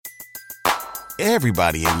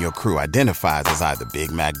Everybody in your crew identifies as either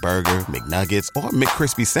Big Mac Burger, McNuggets, or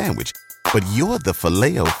McCrispy Sandwich. But you're the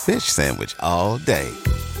Filet-O-Fish Sandwich all day.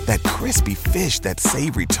 That crispy fish, that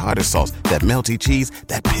savory tartar sauce, that melty cheese,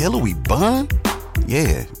 that pillowy bun.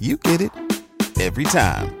 Yeah, you get it. Every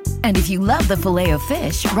time. And if you love the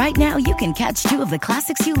Filet-O-Fish, right now you can catch two of the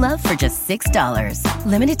classics you love for just $6.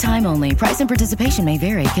 Limited time only. Price and participation may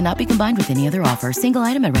vary. Cannot be combined with any other offer. Single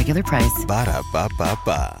item at regular price.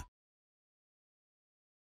 Ba-da-ba-ba-ba.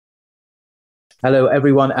 Hello,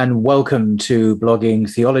 everyone, and welcome to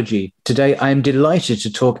Blogging Theology. Today, I am delighted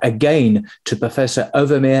to talk again to Professor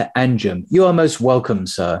Ovamir Anjum. You are most welcome,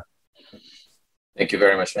 sir. Thank you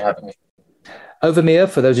very much for having me. Ovamir,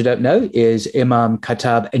 for those who don't know, is Imam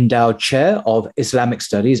Khattab Endowed Chair of Islamic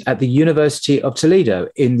Studies at the University of Toledo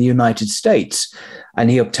in the United States, and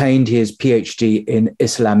he obtained his PhD in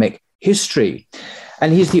Islamic history.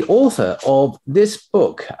 And he's the author of this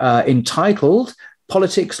book entitled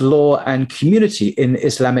Politics, Law, and Community in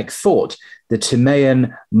Islamic Thought, the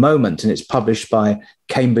Timaean Moment, and it's published by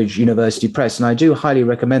Cambridge University Press. And I do highly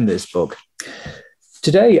recommend this book.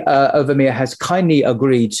 Today, Ovamir has kindly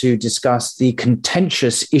agreed to discuss the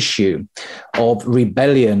contentious issue of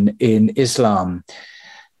rebellion in Islam.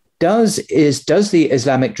 Does the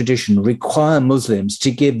Islamic tradition require Muslims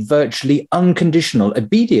to give virtually unconditional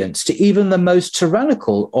obedience to even the most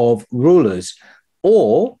tyrannical of rulers,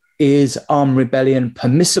 or is armed rebellion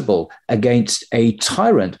permissible against a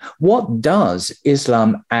tyrant? What does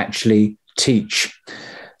Islam actually teach?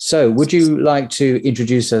 So would you like to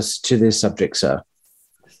introduce us to this subject, sir?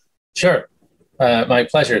 Sure. My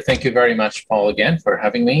pleasure. Thank you very much, Paul, again, for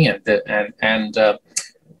having me and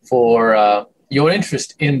for your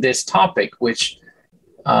interest in this topic, which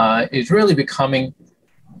is really becoming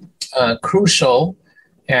crucial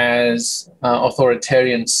as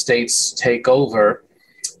authoritarian states take over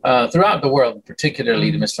throughout the world, particularly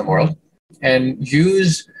the Muslim world, and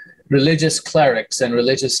use religious clerics and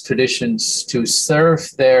religious traditions to serve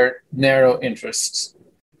their narrow interests.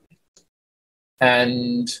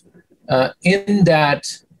 And in that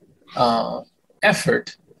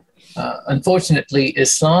effort, unfortunately,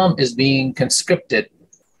 Islam is being conscripted,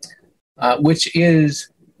 which is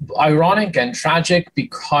ironic and tragic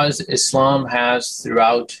because Islam has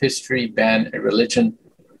throughout history been a religion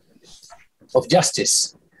of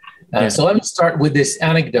justice. So let me start with this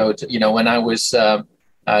anecdote. You know, when I was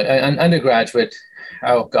an undergraduate,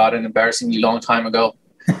 an embarrassingly long time ago,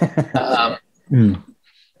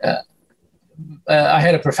 I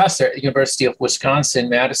had a professor at the University of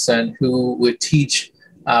Wisconsin-Madison who would teach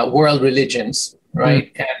world religions,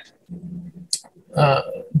 right? And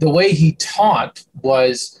the way he taught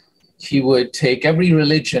was he would take every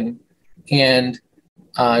religion and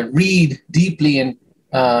read deeply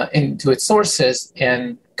into its sources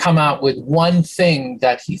and come out with one thing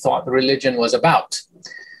that he thought the religion was about.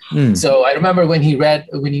 So I remember when he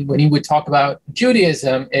would talk about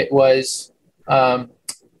Judaism, it was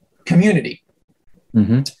community.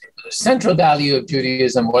 The central value of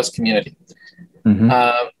Judaism was community.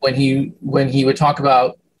 When he would talk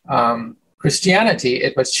about Christianity,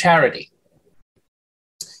 it was charity.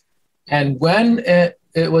 And when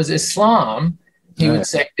it was Islam, he would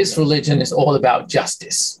say this religion is all about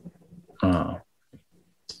justice.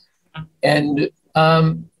 And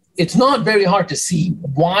it's not very hard to see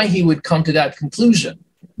why he would come to that conclusion.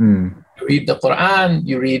 You read the Quran,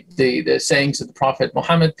 you read the sayings of the Prophet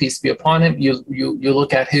Muhammad, peace be upon him, you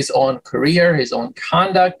look at his own career, his own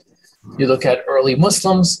conduct, you look at early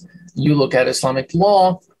Muslims, you look at Islamic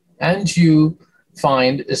law, and you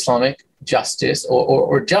find Islamic justice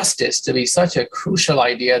or justice to be such a crucial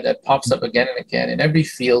idea that pops up again and again in every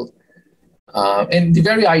field. And the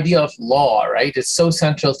very idea of law, right? It's so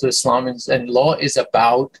central to Islam, and law is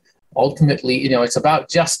about, ultimately, it's about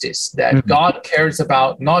justice that God cares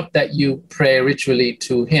about, not that you pray ritually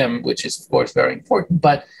to him, which is, of course, very important,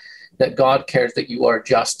 but that God cares that you are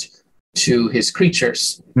just to his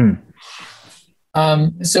creatures.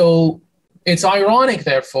 So it's ironic,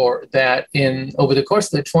 therefore, that over the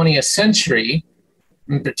course of the 20th century,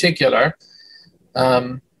 in particular,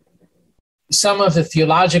 some of the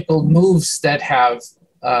theological moves that have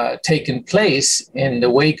taken place in the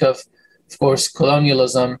wake of course,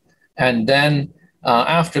 colonialism, and then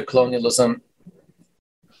after colonialism,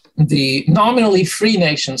 the nominally free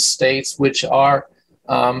nation states, which are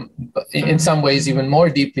in some ways even more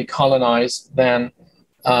deeply colonized than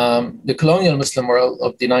the colonial Muslim world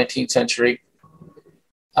of the 19th century,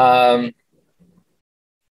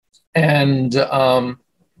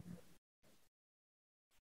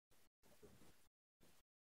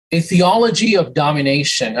 a theology of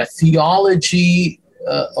domination, a theology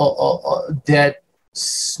that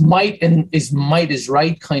might is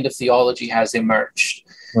right kind of theology has emerged.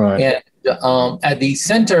 Right. And at the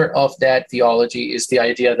center of that theology is the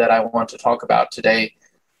idea that I want to talk about today,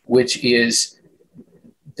 which is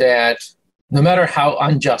that no matter how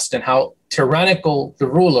unjust and how tyrannical the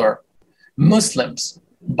ruler, Muslims,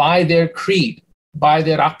 by their creed, by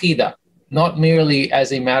their aqidah, not merely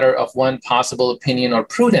as a matter of one possible opinion or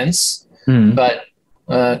prudence, but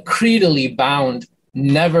creedally bound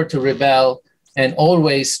never to rebel and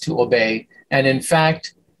always to obey, and in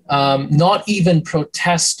fact, not even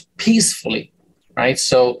protest peacefully, right?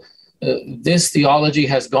 So this theology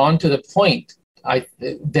has gone to the point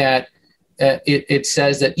that it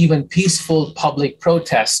says that even peaceful public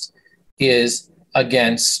protest is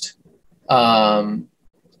against Islam.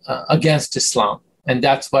 And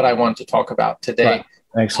that's what I want to talk about today. Right.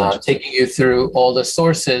 Excellent. Taking you through all the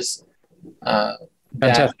sources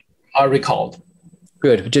that are recalled.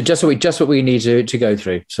 Good. Just what we need to go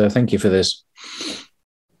through. So thank you for this.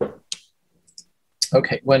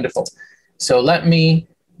 Okay, wonderful. So let me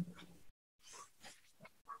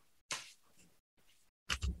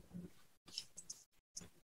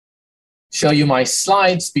show you my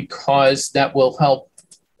slides, because that will help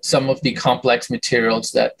some of the complex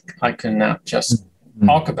materials that I can now just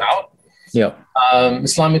talk about. Yeah.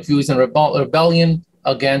 Islamic views and rebellion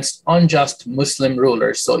against unjust Muslim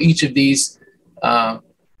rulers. So each of these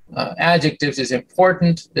adjectives is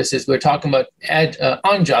important. We're talking about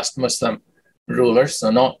unjust Muslim rulers, so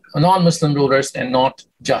not non-Muslim rulers and not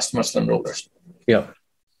just Muslim rulers. Yeah.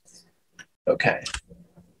 Okay.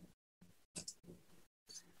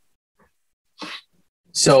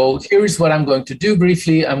 So here's what I'm going to do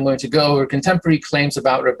briefly. I'm going to go over contemporary claims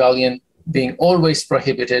about rebellion being always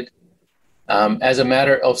prohibited as a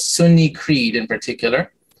matter of Sunni creed in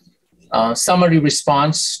particular. Summary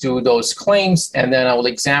response to those claims, and then I will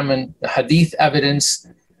examine the hadith evidence.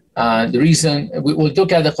 The reason we'll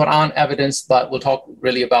look at the Quran evidence, but we'll talk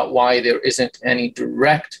really about why there isn't any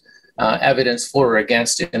direct evidence for or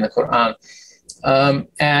against it in the Quran.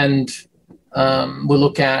 We'll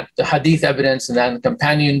look at the hadith evidence and then the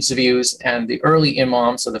companions' views and the early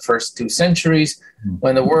imams of the first 2 centuries.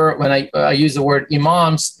 When I use the word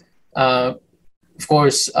imams, of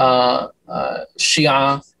course, Shia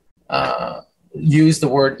use the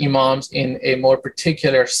word imams in a more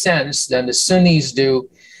particular sense than the Sunnis do.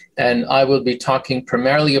 And I will be talking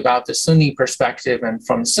primarily about the Sunni perspective. And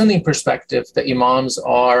from Sunni perspective, the imams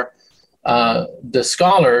are the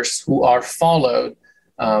scholars who are followed.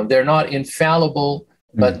 They're not infallible,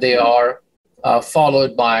 but they are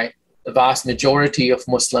followed by the vast majority of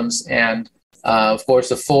Muslims. And of course,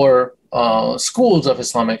 the 4 schools of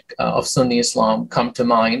of Sunni Islam come to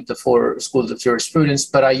mind, the 4 schools of jurisprudence.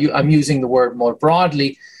 But I'm using the word more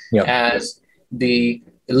broadly as the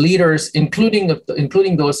leaders, including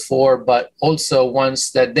those 4, but also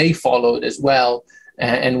ones that they followed as well,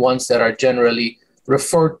 and ones that are generally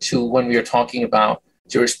referred to when we are talking about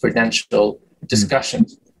jurisprudential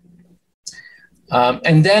discussions.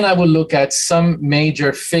 And then I will look at some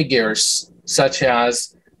major figures such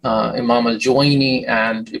as Imam al-Juwayni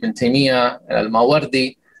and Ibn Taymiyyah and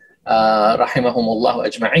al-Mawardi, rahimahumullah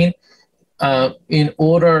ajma'in, in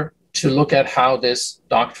order to look at how this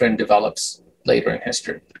doctrine develops later in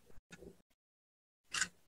history.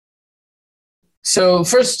 So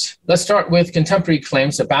first, let's start with contemporary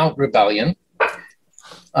claims about rebellion.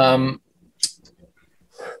 I'm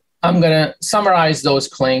going to summarize those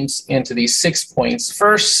claims into these 6 points.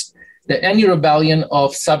 First, that any rebellion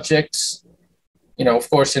of subjects, of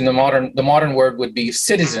course, in the modern word would be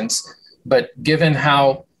citizens, but given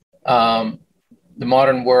how the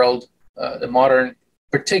modern world, the modern,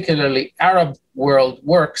 particularly Arab world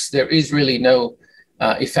works, there is really no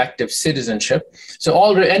effective citizenship.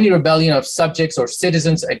 So any rebellion of subjects or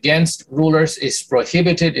citizens against rulers is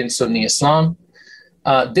prohibited in Sunni Islam.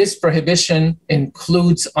 This prohibition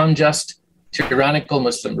includes unjust, tyrannical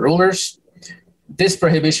Muslim rulers. This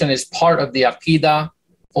prohibition is part of the Aqidah,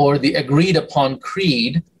 or the agreed upon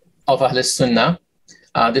creed of Ahl Sunnah.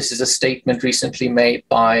 This is a statement recently made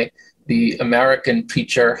by the American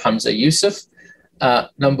preacher Hamza Yusuf.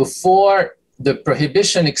 Number 4, the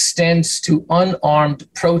prohibition extends to unarmed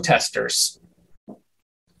protesters.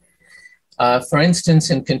 For instance,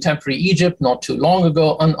 in contemporary Egypt, not too long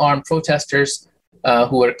ago, unarmed protesters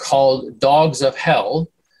who were called dogs of hell,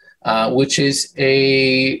 which is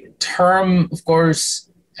a term, of course,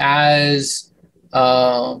 as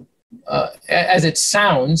it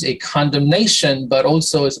sounds, a condemnation, but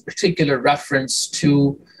also as a particular reference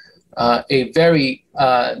to a very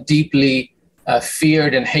deeply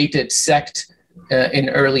feared and hated sect in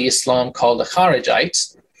early Islam called the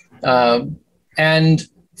Kharijites. And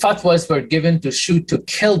fatwas were given to shoot to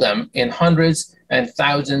kill them in hundreds and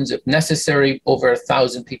thousands. If necessary, over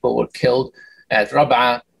 1,000 people were killed at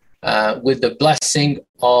Rab'a with the blessing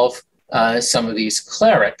of some of these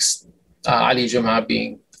clerics, Ali Jum'a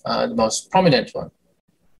being the most prominent one.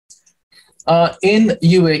 In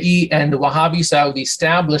UAE and the Wahhabi Saudi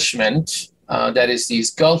establishment, that is these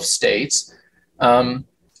Gulf states,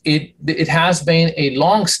 it has been a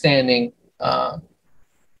long-standing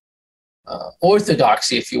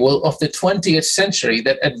orthodoxy, if you will, of the 20th century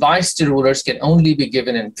that advice to rulers can only be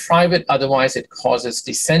given in private, otherwise it causes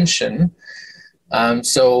dissension.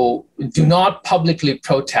 So do not publicly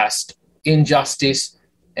protest injustice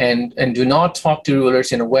and do not talk to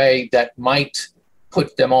rulers in a way that might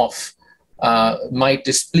put them off, might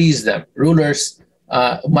displease them. Rulers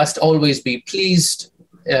must always be pleased,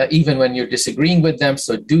 even when you're disagreeing with them,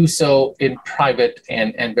 so do so in private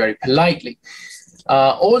and very politely.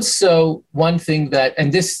 Also, one thing that,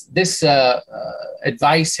 and this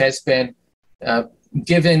advice has been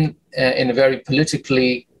given in a very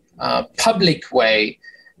politically public way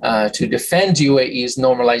to defend UAE's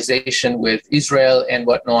normalization with Israel and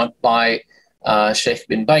whatnot by Sheikh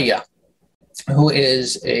bin Bayya, who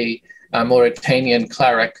is a Mauritanian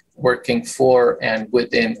cleric working for and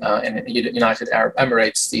within United Arab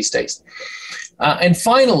Emirates these days. And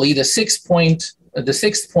finally, the sixth point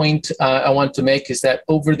I want to make is that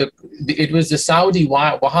it was the Saudi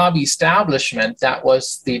Wahhabi establishment that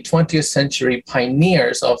was the 20th century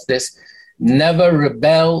pioneers of this never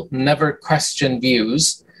rebel, never question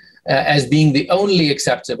views as being the only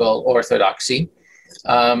acceptable orthodoxy.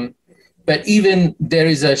 But even there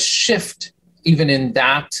is a shift even in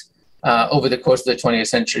that over the course of the 20th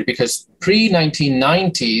century, because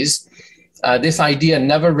pre-1990s, this idea,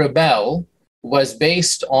 never rebel, was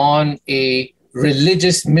based on a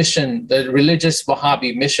religious mission, the religious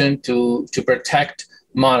Wahhabi mission to protect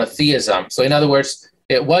monotheism. So in other words,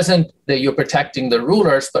 it wasn't that you're protecting the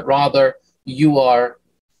rulers, but rather you are,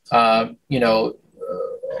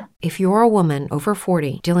 If you're a woman over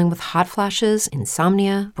 40 dealing with hot flashes,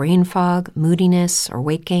 insomnia, brain fog, moodiness, or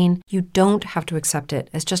weight gain, you don't have to accept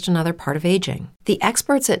it as just another part of aging. The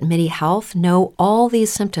experts at MIDI Health know all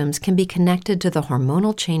these symptoms can be connected to the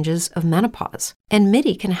hormonal changes of menopause. And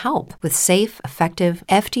MIDI can help with safe, effective,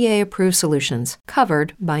 FDA-approved solutions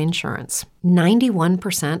covered by insurance.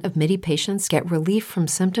 91% of MIDI patients get relief from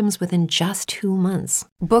symptoms within just 2 months.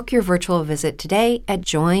 Book your virtual visit today at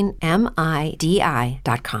joinmidi.com.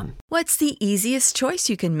 What's the easiest choice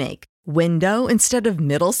you can make? Window instead of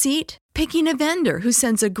middle seat? Picking a vendor who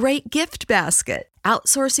sends a great gift basket?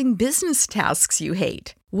 Outsourcing business tasks you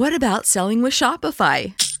hate? What about selling with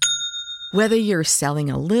Shopify? Whether you're selling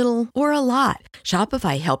a little or a lot,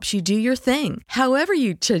 Shopify helps you do your thing, however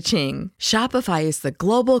you cha-ching. Shopify is the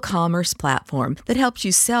global commerce platform that helps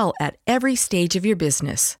you sell at every stage of your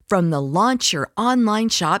business. From the launch your online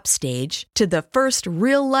shop stage to the first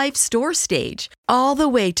real-life store stage, all the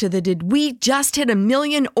way to the did we just hit 1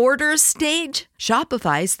 million orders stage.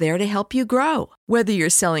 Shopify's there to help you grow. Whether you're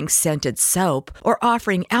selling scented soap or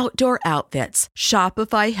offering outdoor outfits,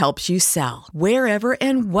 Shopify helps you sell. Wherever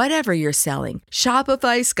and whatever you're selling,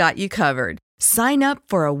 Shopify's got you covered. Sign up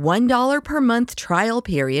for a $1 per month trial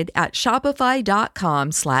period at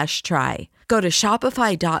shopify.com/try. Go to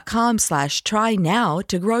shopify.com/try now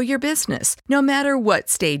to grow your business, no matter what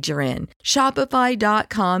stage you're in.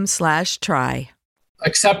 Shopify.com/try.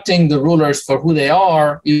 Accepting the rulers for who they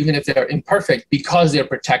are, even if they're imperfect, because they're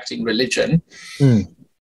protecting religion.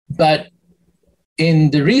 But in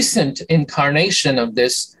the recent incarnation of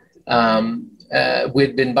this,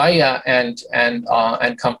 with bin Bayya and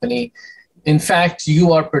company, in fact,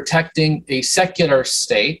 you are protecting a secular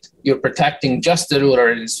state. You're protecting just the ruler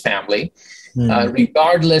and his family,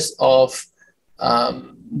 regardless of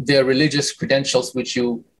their religious credentials, which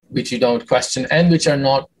you don't question and which are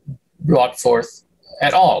not brought forth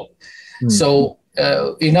at all. So,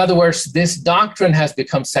 in other words, this doctrine has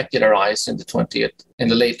become secularized in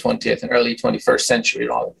the late 20th and early 21st century,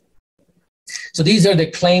 rather. So these are the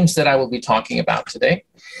claims that I will be talking about today.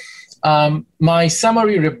 My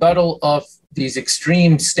summary rebuttal of these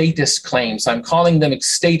extreme statist claims, I'm calling them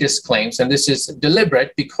statist claims, and this is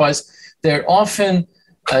deliberate because they're often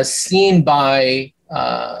seen by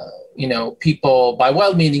people, by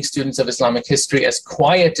well-meaning students of Islamic history, as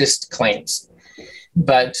quietist claims.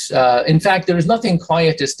 But in fact, there is nothing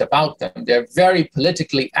quietist about them. They're very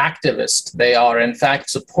politically activist. They are, in fact,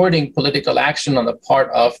 supporting political action on the part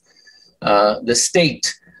of the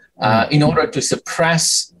state in order to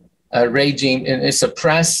suppress regime and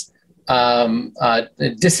suppress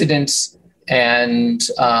dissidents and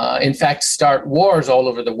in fact start wars all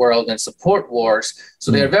over the world and support wars.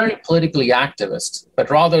 So they're very politically activist, but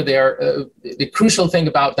rather they're the crucial thing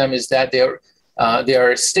about them is that they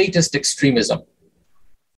are statist extremism,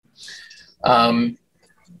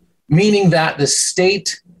 meaning that the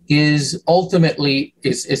state is ultimately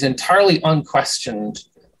is entirely unquestioned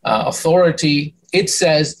authority. It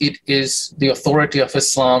says it is the authority of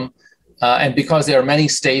Islam, and because there are many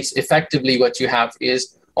states, effectively what you have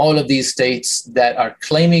is all of these states that are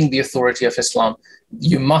claiming the authority of Islam,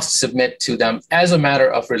 you must submit to them as a matter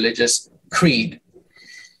of religious creed.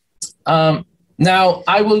 Now,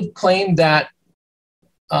 I will claim that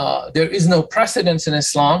there is no precedence in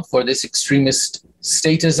Islam for this extremist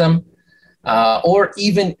statism, or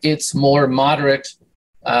even its more moderate.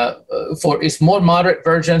 For its more moderate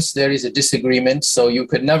versions, there is a disagreement. So you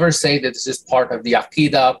could never say that this is part of the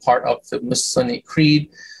Aqidah, part of the Sunni creed.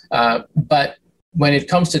 But when it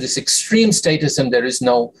comes to this extreme statism, there is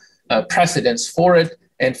no precedence for it.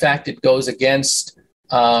 In fact, it goes against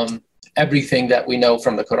everything that we know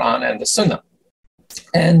from the Quran and the Sunnah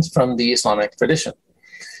and from the Islamic tradition.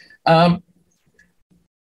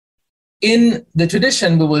 In the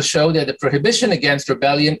tradition, we will show that the prohibition against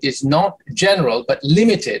rebellion is not general, but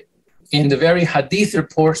limited in the very hadith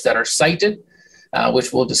reports that are cited,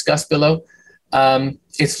 which we'll discuss below.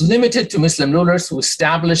 It's limited to Muslim rulers who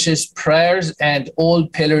establishes prayers and all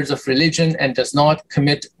pillars of religion and does not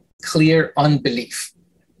commit clear unbelief.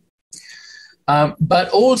 But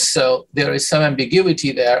also there is some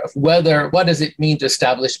ambiguity there of what does it mean to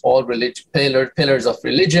establish all pillars of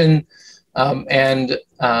religion,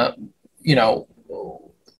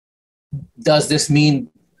 does this mean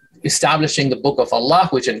establishing the Book of Allah,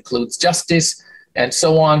 which includes justice, and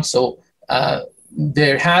so on? So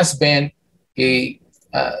there has been a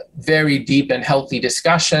very deep and healthy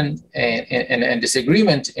discussion and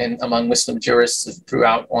disagreement among Muslim jurists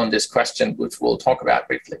throughout on this question, which we'll talk about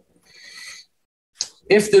briefly.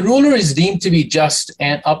 If the ruler is deemed to be just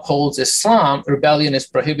and upholds Islam, rebellion is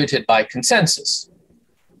prohibited by consensus,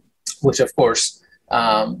 which of course,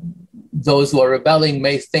 those who are rebelling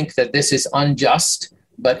may think that this is unjust,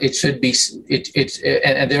 but it should be,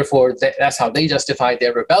 and therefore that's how they justify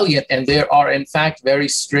their rebellion. And there are in fact very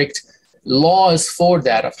strict laws for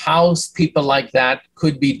that, of how people like that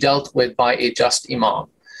could be dealt with by a just imam.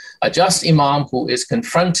 A just imam who is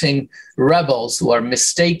confronting rebels who are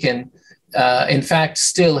mistaken, in fact,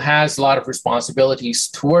 still has a lot of responsibilities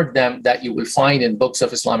toward them that you will find in books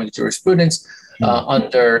of Islamic jurisprudence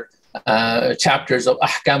under chapters of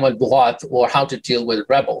Ahkam al-Bughat, or how to deal with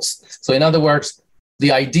rebels. So in other words,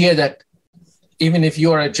 the idea that even if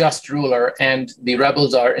you are a just ruler and the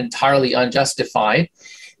rebels are entirely unjustified,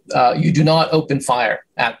 you do not open fire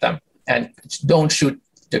at them and don't shoot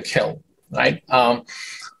to kill, right?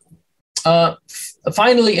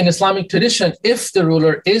 Finally, in Islamic tradition, if the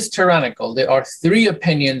ruler is tyrannical, there are three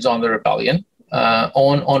opinions on the rebellion,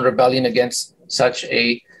 on rebellion against such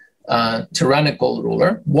a tyrannical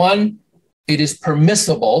ruler. One, it is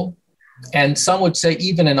permissible, and some would say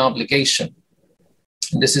even an obligation.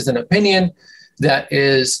 And this is an opinion that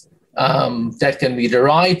is that can be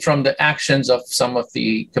derived from the actions of some of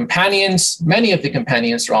the companions, many of the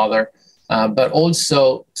companions rather, but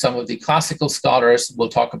also some of the classical scholars. We'll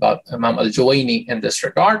talk about Imam al-Juwayni in this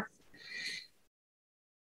regard.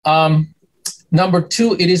 Number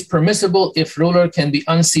two, it is permissible if ruler can be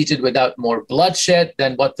unseated without more bloodshed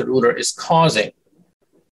than what the ruler is causing.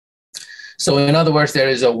 So in other words, there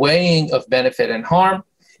is a weighing of benefit and harm,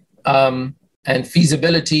 and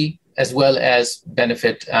feasibility, as well as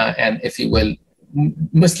benefit, and if you will,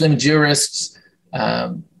 Muslim jurists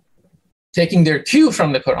taking their cue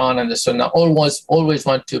from the Quran and the Sunnah always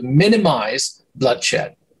want to minimize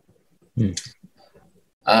bloodshed.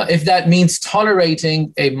 If that means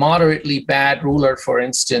tolerating a moderately bad ruler, for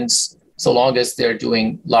instance, so long as they're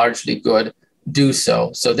doing largely good, do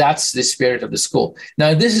so. So that's the spirit of the school.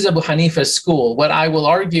 Now, this is Abu Hanifa's school. What I will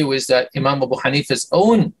argue is that Imam Abu Hanifa's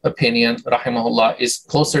own opinion, rahimahullah, is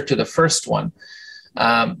closer to the first one.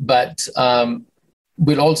 But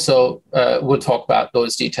we'll talk about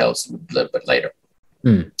those details a little bit later.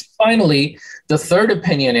 Finally, the third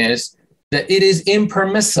opinion is that it is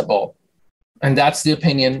impermissible. And that's the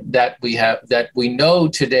opinion that we have, that we know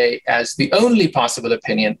today as the only possible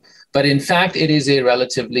opinion. But in fact, it is a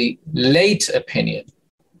relatively late opinion.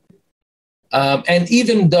 And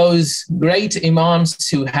even those great imams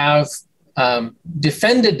who have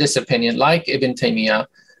defended this opinion, like Ibn Taymiyyah,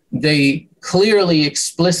 they clearly,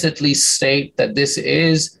 explicitly state that this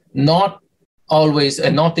is not always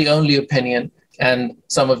and not the only opinion. And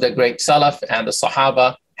some of the great Salaf and the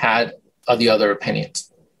Sahaba had the other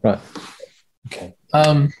opinions. Right. Okay.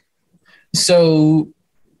 So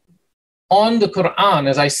on the Quran,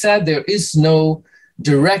 as I said, there is no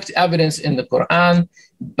direct evidence in the Quran,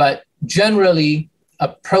 but generally a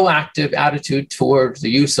proactive attitude towards the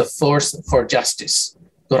use of force for justice.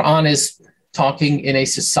 Quran is talking in a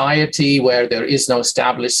society where there is no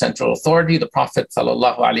established central authority. The Prophet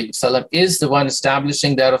ﷺ is the one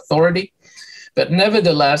establishing that authority. But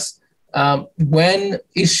nevertheless, when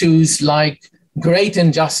issues like great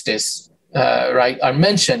injustice are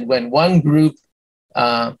mentioned, when one group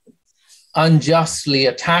unjustly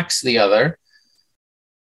attacks the other,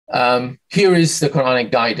 here is the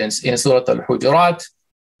Quranic guidance in Surah Al-Hujurat.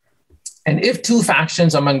 And if two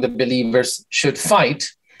factions among the believers should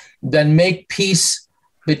fight, then make peace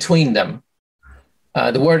between them.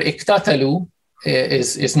 The word iktatalu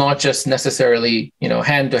is not just necessarily,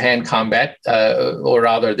 hand-to-hand combat, or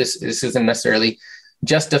rather this isn't necessarily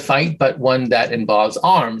just a fight, but one that involves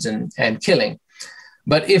arms and killing.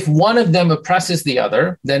 But if one of them oppresses the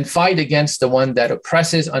other, then fight against the one that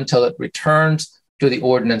oppresses until it returns to the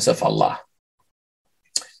ordinance of Allah.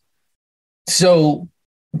 So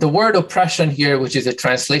the word oppression here, which is a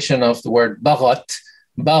translation of the word baghat,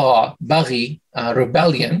 baghi,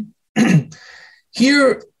 rebellion.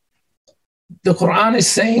 Here, the Quran is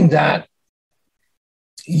saying that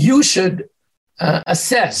you should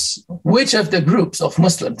assess which of the groups of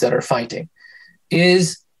Muslims that are fighting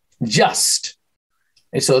is just.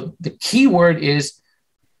 And so the key word is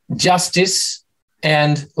justice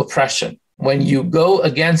and oppression. When you go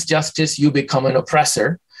against justice, you become an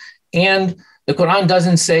oppressor. And the Quran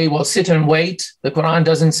doesn't say, well, sit and wait. The Quran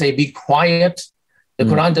doesn't say, be quiet. The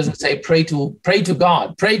Quran doesn't say, pray to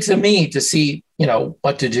God, pray to me to see,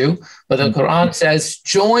 what to do. But the Quran says,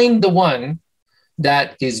 join the one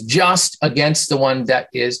that is just against the one that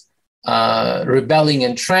is rebelling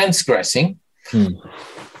and transgressing.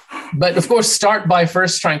 But of course, start by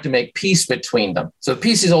first trying to make peace between them. So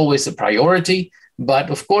peace is always a priority, but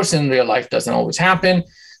of course, in real life, doesn't always happen.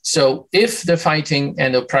 So if the fighting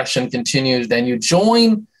and oppression continues, then you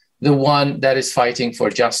join the one that is fighting for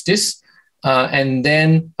justice, and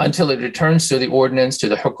then until it returns to the ordinance, to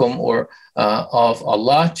the hukum or of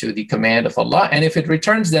Allah, to the command of Allah. And if it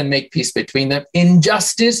returns, then make peace between them in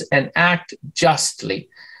justice and act justly.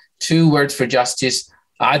 Two words for justice,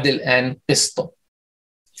 adil and qist.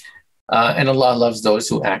 And Allah loves those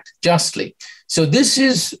who act justly. So this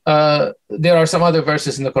is, there are some other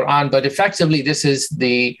verses in the Quran, but effectively this is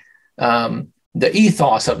the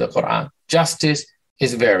ethos of the Quran. Justice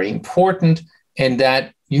is very important, and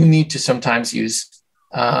that you need to sometimes use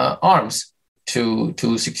arms to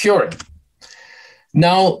secure it.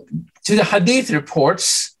 Now, to the hadith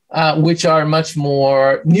reports, which are much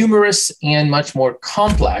more numerous and much more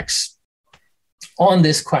complex on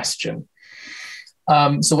this question.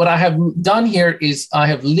 So what I have done here is I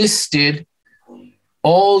have listed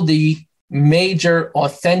all the major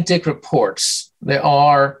authentic reports. There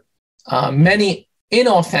are many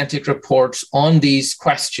inauthentic reports on these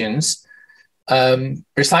questions,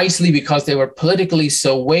 precisely because they were politically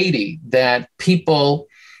so weighty that people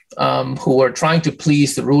who were trying to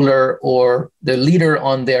please the ruler or the leader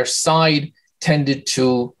on their side tended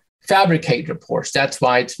to fabricate reports. That's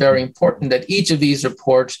why it's very important that each of these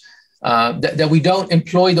reports, that we don't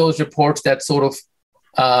employ those reports that sort of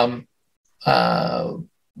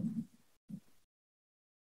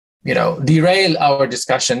derail our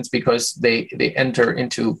discussions because they enter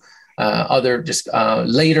into other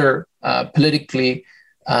later politically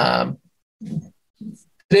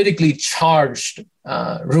charged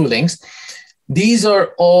rulings. These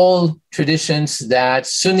are all traditions that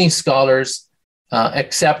Sunni scholars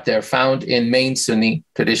accept. They're found in main Sunni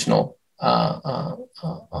traditional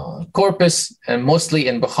corpus, and mostly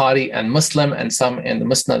in Bukhari and Muslim, and some in the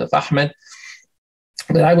Musnad of Ahmed.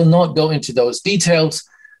 But I will not go into those details.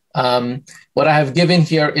 What I have given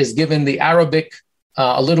here is given the Arabic,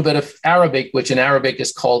 a little bit of Arabic, which in Arabic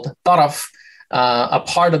is called taraf, a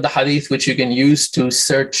part of the hadith which you can use to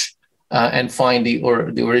search and find the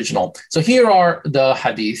original. So here are the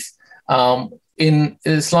hadith. In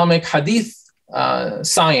Islamic hadith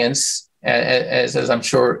science, as I'm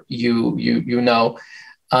sure you know,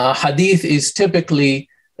 hadith is typically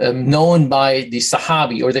known by the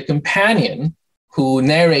Sahabi or the companion who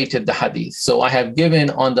narrated the hadith. So I have given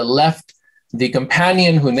on the left the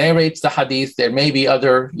companion who narrates the hadith. There may be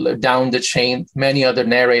other down the chain, many other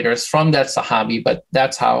narrators from that Sahabi, but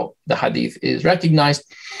that's how the hadith is recognized.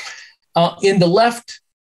 In the left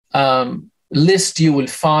list, you will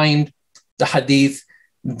find the hadith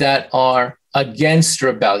that are against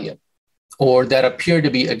rebellion or that appear to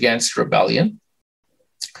be against rebellion.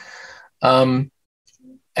 And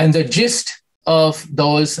the gist of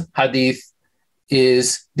those hadith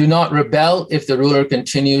is, do not rebel if the ruler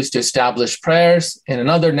continues to establish prayers. In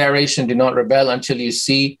another narration, do not rebel until you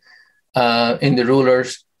see in the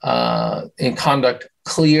ruler's in conduct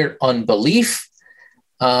clear unbelief.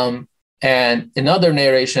 And another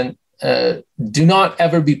narration, do not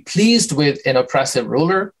ever be pleased with an oppressive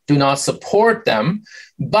ruler. Do not support them,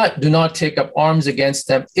 but do not take up arms against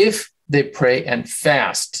them if they pray and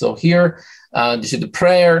fast. So here, the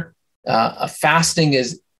prayer, fasting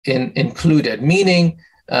is included, meaning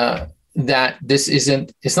that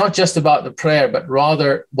it's not just about the prayer, but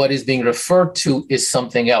rather what is being referred to is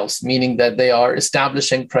something else, meaning that they are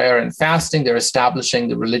establishing prayer and fasting. They're establishing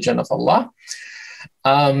the religion of Allah.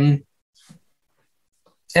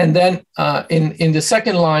 And then in the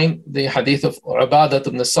second line, the hadith of Ubadah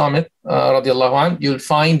ibn Samit, radiallahu anh, you'll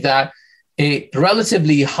find that a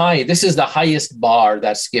relatively high, this is the highest bar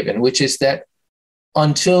that's given, which is that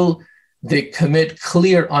until they commit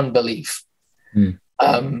clear unbelief.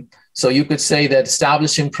 So you could say that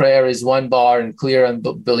establishing prayer is one bar and clear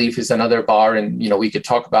unbelief is another bar, and we could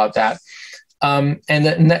talk about that. And in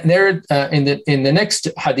the next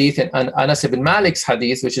hadith, in Anas ibn Malik's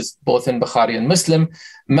hadith, which is both in Bukhari and Muslim,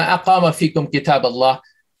 مَا أَقَامَ فِيكُمْ كِتَابَ اللَّهِ,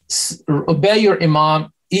 obey your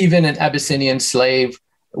imam, even an Abyssinian slave,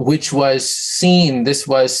 which was seen,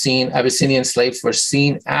 Abyssinian slaves were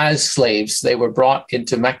seen as slaves. They were brought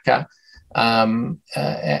into Mecca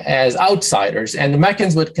as outsiders, and the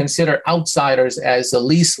Meccans would consider outsiders as the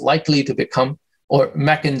least likely to become, or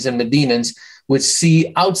Meccans and Medinans would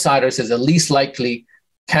see outsiders as the least likely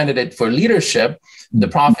candidate for leadership. The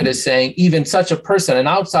Prophet is saying, even such a person, an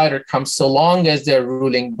outsider, comes so long as they're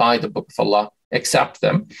ruling by the Book of Allah, accept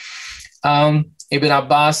them. Ibn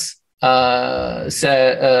Abbas,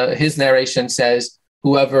 his narration says,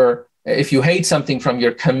 if you hate something from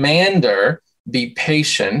your commander, be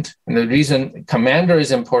patient. And the reason commander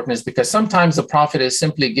is important is because sometimes the Prophet is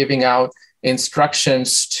simply giving out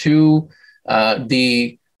instructions to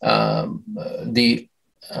the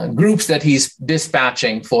groups that he's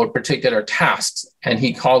dispatching for particular tasks, and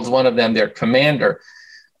he calls one of them their commander.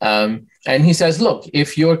 And he says, look,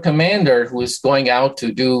 if your commander who is going out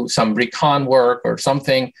to do some recon work or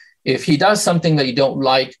something, if he does something that you don't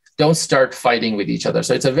like, don't start fighting with each other.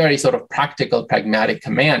 So it's a very sort of practical, pragmatic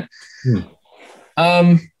command.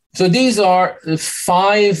 So these are the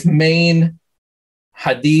 5 main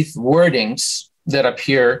hadith wordings that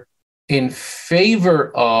appear in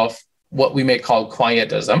favor of what we may call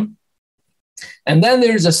quietism. And then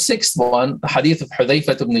there's a 6th one, the hadith of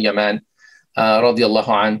Hudhayfah ibn Yaman,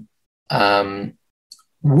 radiallahu anh,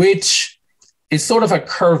 which is sort of a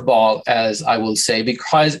curveball, as I will say,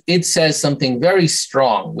 because it says something very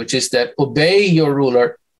strong, which is that obey your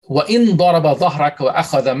ruler, وَإِن ضَرَبَ ظَهْرَكَ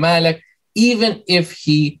وَأَخَذَ مَالَكَ, even if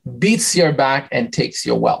he beats your back and takes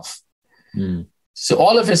your wealth. So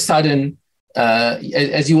all of a sudden,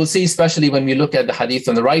 as you will see, especially when we look at the hadith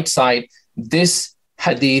on the right side, this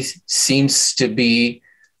hadith seems to be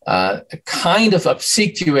a kind of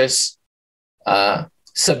obsequious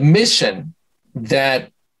submission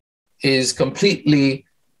that is completely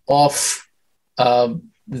off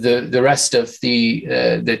the rest of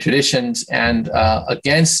the traditions and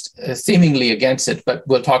seemingly against it, but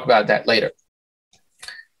we'll talk about that later.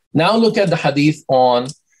 Now look at the hadith on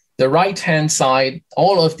the right-hand side.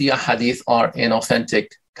 All of the hadith are in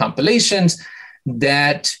authentic compilations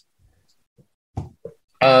that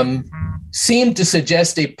seem to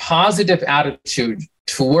suggest a positive attitude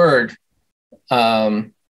toward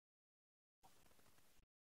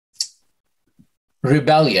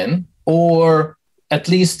rebellion, or at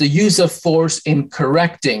least the use of force in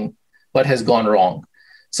correcting what has gone wrong.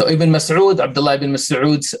 So Ibn Mas'ud, Abdullah ibn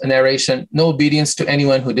Mas'ud's narration, no obedience to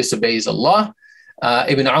anyone who disobeys Allah.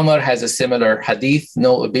 Ibn Umar has a similar hadith,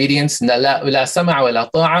 no obedience. La sam'a wa la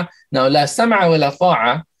ta'a. Now, la sam'a wa la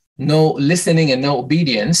ta'a, no listening and no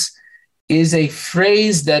obedience, is a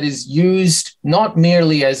phrase that is used not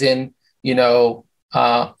merely as in,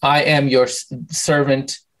 I am your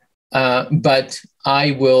servant, but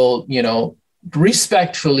I will,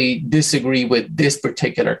 respectfully disagree with this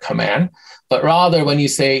particular command. But rather, when you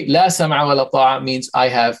say la sam'a wa la ta'a, means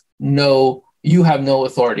you have no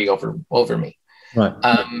authority over me. Right.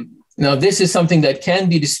 Now, this is something that can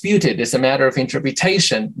be disputed. It's a matter of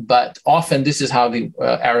interpretation, but often this is how the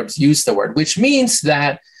Arabs use the word, which means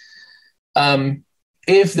that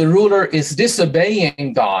if the ruler is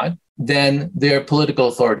disobeying God, then their political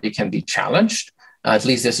authority can be challenged. At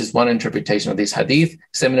least this is one interpretation of this hadith.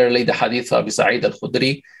 Similarly, the hadith of Abu Sa'id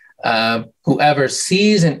al-Khudri, whoever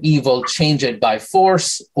sees an evil, change it by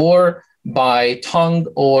force, or by tongue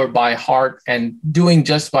or by heart, and doing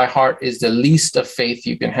just by heart is the least of faith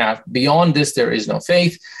you can have. Beyond this, there is no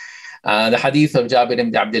faith. The hadith of Jabir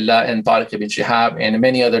ibn Abdullah and Tariq ibn Shihab and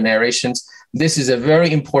many other narrations, this is a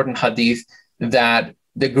very important hadith, that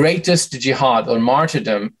the greatest jihad or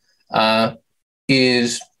martyrdom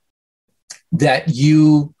is that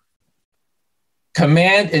you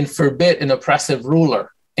command and forbid an oppressive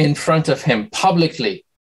ruler in front of him publicly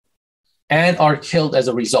and are killed as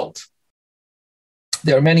a result.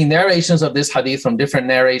 There are many narrations of this hadith from different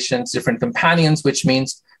narrations, different companions, which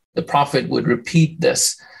means the Prophet would repeat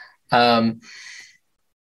this. So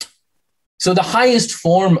the highest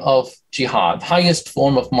form of jihad, highest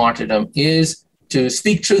form of martyrdom is to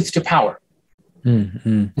speak truth to power.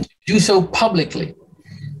 Do so publicly.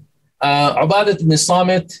 Ubadat ibn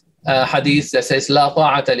Samit hadith that says, La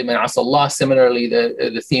ta'ata liman asallah, similarly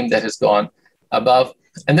the theme that has gone above.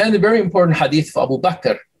 And then the very important hadith of Abu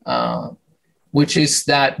Bakr, which is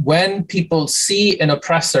that when people see an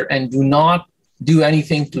oppressor and do not do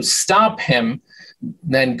anything to stop him,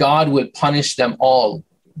 then God will punish them all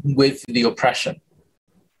with the oppression.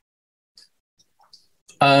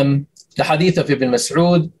 The hadith of Ibn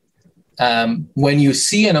Mas'ud, when you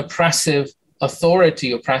see an oppressive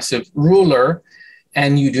authority, oppressive ruler,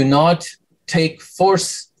 and you do not take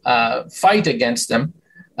force, fight against them,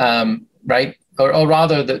 right? Or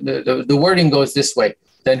rather, the wording goes this way: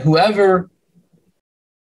 then whoever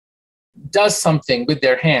does something with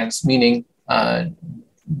their hands, meaning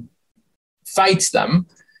fights them,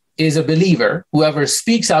 is a believer. Whoever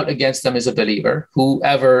speaks out against them is a believer.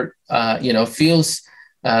 Whoever feels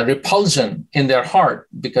repulsion in their heart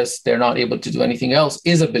because they're not able to do anything else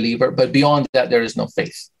is a believer. But beyond that, there is no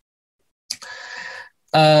faith.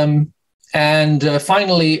 And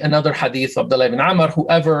finally, another hadith of Abdullah ibn Amr: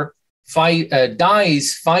 whoever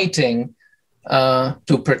dies fighting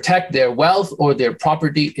to protect their wealth or their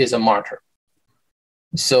property is a martyr.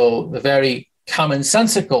 So the very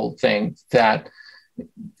commonsensical thing that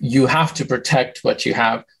you have to protect what you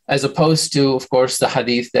have, as opposed to, of course, the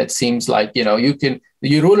hadith that seems like,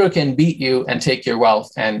 your ruler can beat you and take your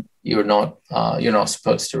wealth, and you're not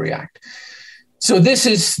supposed to react. So this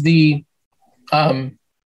is the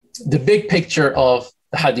big picture of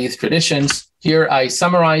the hadith traditions. Here I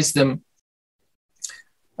summarize them.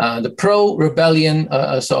 The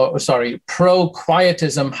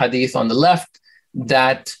pro-quietism hadith on the left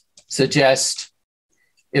that suggest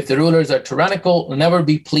if the rulers are tyrannical, never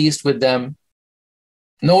be pleased with them,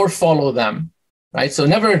 nor follow them, right? So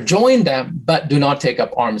never join them, but do not take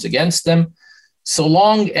up arms against them. So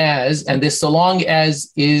long as, and this so long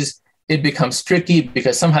as is, it becomes tricky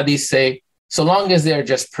because some hadiths say, so long as they're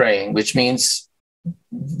just praying, which means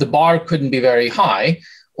the bar couldn't be very high,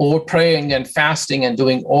 or praying and fasting and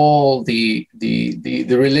doing all the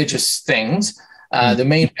religious things, the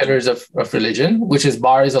main pillars of religion, which is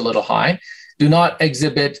bar is a little high. Do not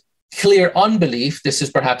exhibit clear unbelief. This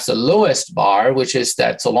is perhaps the lowest bar, which is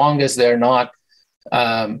that so long as they're not,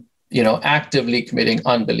 actively committing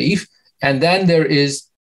unbelief. And then there is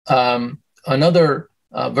another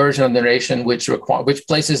version of the narration which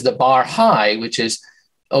places the bar high, which is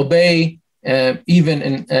obey even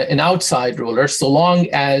an outside ruler, so long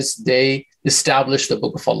as they establish the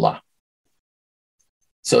Book of Allah.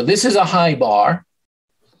 So this is a high bar,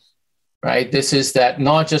 right? This is that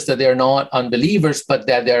not just that they're not unbelievers, but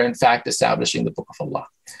that they're in fact establishing the Book of Allah.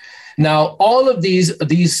 Now, all of these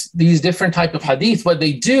different type of hadith, what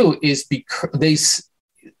they do is it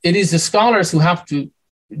is the scholars who have to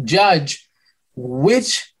judge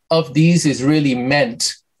which of these is really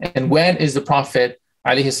meant, and when is the Prophet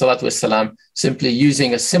alayhi salatu wasalam simply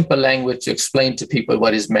using a simple language to explain to people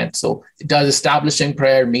what is meant. So it does establishing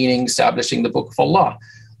prayer, meaning establishing the Book of Allah,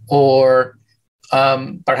 or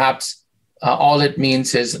perhaps all it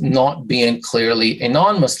means is not being clearly a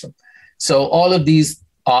non-Muslim. So all of these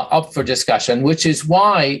are up for discussion, which is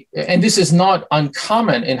why, and this is not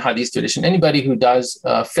uncommon in hadith tradition. Anybody who does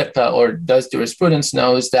fiqh or does jurisprudence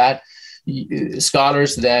knows that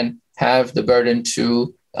scholars then have the burden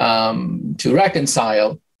to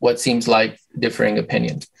reconcile what seems like differing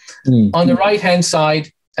opinions. On the right-hand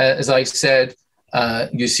side, as I said,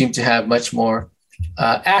 you seem to have much more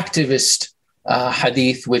activist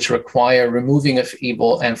hadith, which require removing of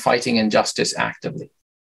evil and fighting injustice actively.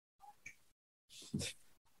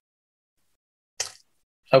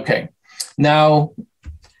 Okay, now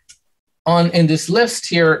in this list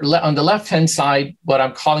here, on the left-hand side, what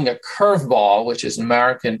I'm calling a curveball, which is an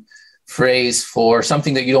American phrase for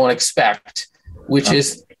something that you don't expect, which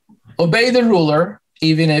is obey the ruler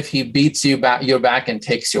even if he beats your back and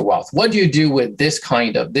takes your wealth. What do you do with this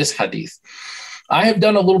hadith? I have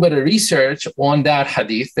done a little bit of research on that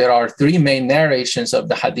hadith. There are 3 main narrations of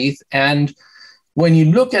the hadith. And when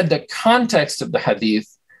you look at the context of the hadith,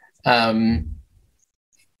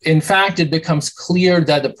 in fact, it becomes clear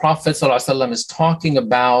that the Prophet ﷺ is talking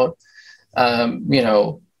about,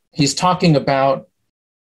 he's talking about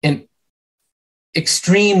an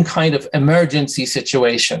extreme kind of emergency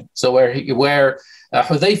situation. So where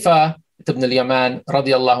Hudhayfa ibn al-Yaman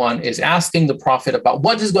radiallahu anh is asking the Prophet about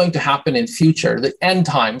what is going to happen in future, the end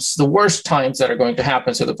times, the worst times that are going to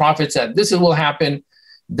happen. So the Prophet said, this will happen.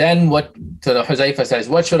 Then what? So the Hudhayfa says,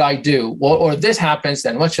 what should I do? Or this happens,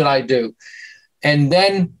 then what should I do? And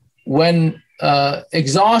then when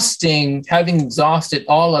having exhausted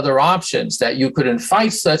all other options, that you couldn't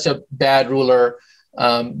fight such a bad ruler,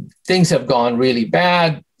 things have gone really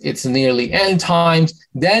bad, it's nearly end times,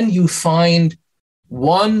 then you find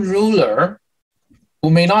one ruler who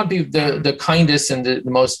may not be the kindest and the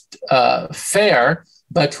most fair,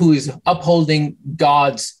 but who is upholding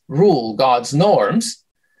God's rule, God's norms.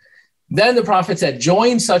 Then the Prophet said,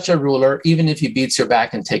 join such a ruler, even if he beats your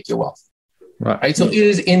back and take your wealth. Right? So it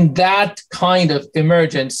is in that kind of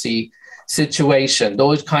emergency situation,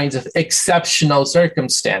 those kinds of exceptional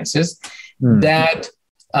circumstances, that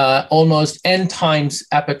almost end times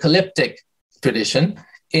apocalyptic tradition,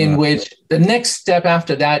 in which the next step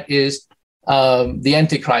after that is the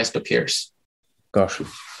Antichrist appears. Gosh.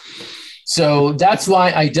 So that's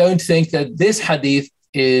why I don't think that this hadith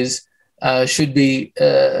should be,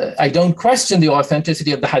 I don't question the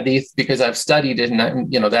authenticity of the hadith because I've studied it.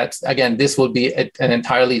 And, that's, again, this will be an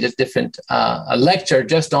entirely different lecture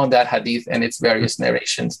just on that hadith and its various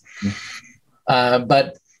narrations.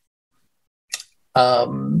 But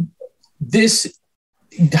this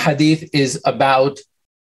hadith is about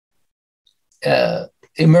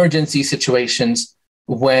emergency situations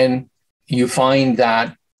when you find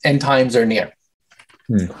that end times are near.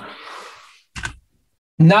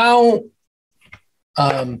 Now,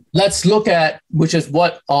 let's look at, which is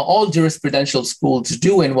what all jurisprudential schools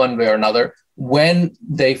do in one way or another, when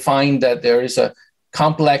they find that there is a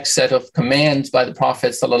complex set of commands by the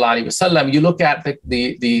Prophet ﷺ, you look at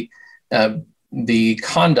the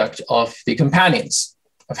conduct of the companions,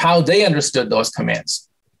 of how they understood those commands.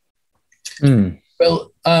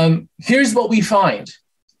 Well, here's what we find.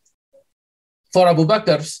 For Abu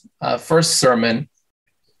Bakr's first sermon,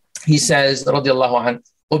 he says, radiallahu anh,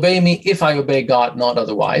 obey me if I obey God, not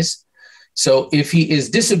otherwise. So if he is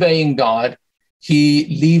disobeying God, he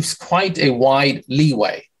leaves quite a wide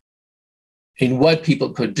leeway in what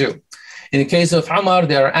people could do. In the case of Umar,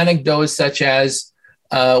 there are anecdotes such as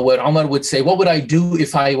where Umar would say, what would I do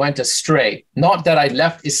if I went astray? Not that I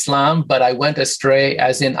left Islam, but I went astray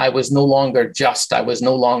as in I was no longer just, I was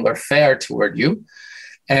no longer fair toward you.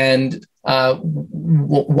 And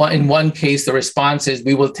in one case, the response is,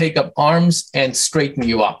 we will take up arms and straighten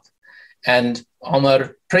you up. And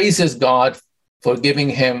Umar praises God for giving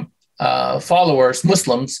him followers,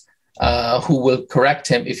 Muslims, who will correct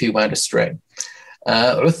him if he went astray.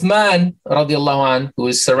 Uthman, radiallahu anh, who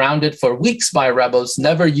is surrounded for weeks by rebels,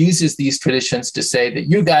 never uses these traditions to say that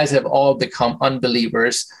you guys have all become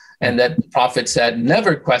unbelievers and that the Prophet said,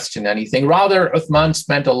 never question anything. Rather, Uthman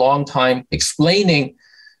spent a long time explaining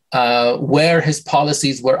where his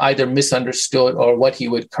policies were either misunderstood or what he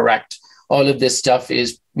would correct. All of this stuff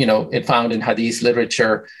is, it found in hadith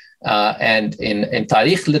literature and in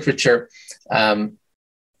tarikh literature.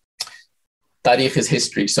 Tarikh is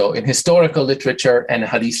history. So in historical literature and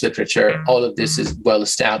hadith literature, all of this is well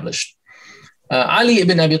established. Ali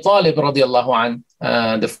ibn Abi Talib, radiallahu anh,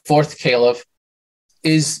 the fourth caliph,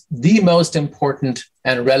 is the most important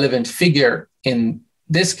and relevant figure in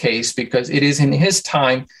this case because it is in his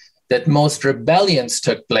time that most rebellions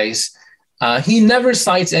took place. He never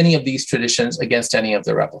cites any of these traditions against any of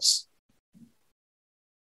the rebels.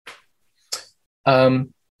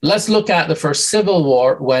 Let's look at the first civil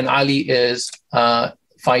war when Ali is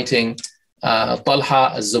fighting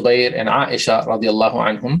Talha, Zubayr, and Aisha radiallahu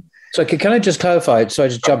anhum. So can I just clarify, so I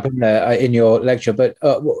just jump in there in your lecture, but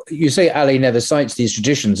you say Ali never cites these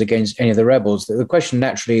traditions against any of the rebels. The question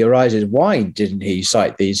naturally arises, why didn't he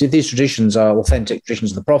cite these? If these traditions are authentic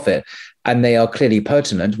traditions of the Prophet and they are clearly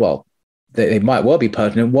pertinent, well, they might well be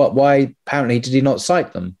pertinent. Why apparently did he not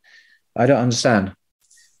cite them? I don't understand.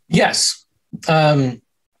 Yes.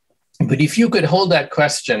 But if you could hold that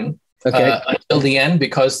question until the end,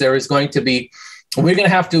 because there is going to be, we're going to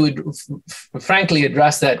have to, frankly,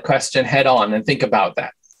 address that question head on and think about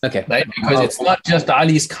that. Okay. Right? Because it's not just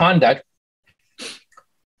Ali's conduct.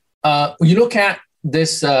 You look at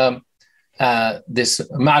this Ma'rikat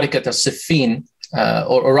al-Siffin,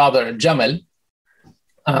 or rather Jamal,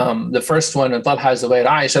 The first one, Talha, Zubair,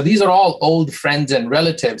 Aisha. These are all old friends and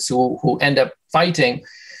relatives who end up fighting.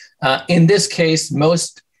 In this case,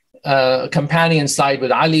 most companions side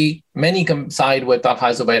with Ali, many side with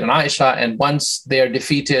Talha, Zubair, and Aisha, and once they are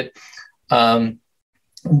defeated, then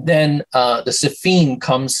the Siffin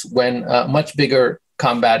comes when a much bigger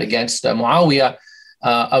combat against Muawiyah.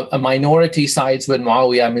 A minority sides with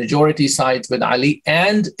Muawiyah, a majority sides with Ali,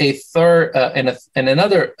 and a third and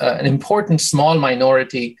another an important small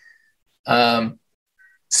minority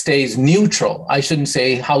stays neutral. I shouldn't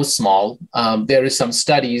say how small. There is some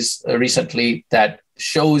studies recently that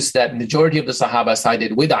shows that majority of the Sahaba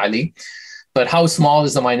sided with Ali, but how small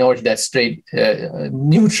is the minority that stayed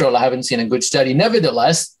neutral? I haven't seen a good study.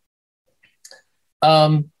 Nevertheless,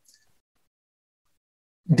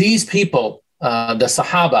 these people, the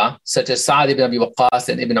Sahaba, such as Sa'd ibn Abi Waqqas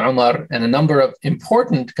and Ibn Umar, and a number of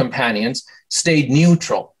important companions, stayed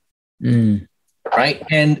neutral, right?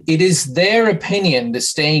 And it is their opinion, the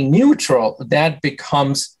staying neutral, that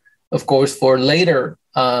becomes, of course, for later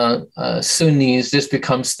Sunnis, this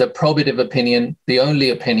becomes the probative opinion, the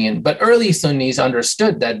only opinion. But early Sunnis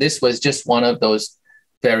understood that this was just one of those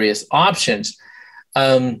various options.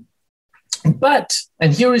 And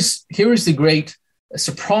here is the great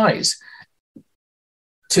surprise.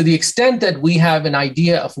 To the extent that we have an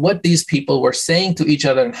idea of what these people were saying to each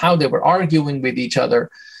other and how they were arguing with each other,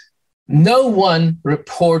 no one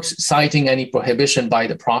reports citing any prohibition by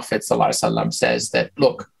the Prophet ﷺ says that,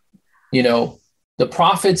 look, the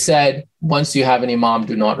Prophet said, once you have an imam,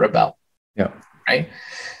 do not rebel. Yeah. Right.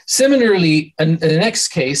 Similarly, in the next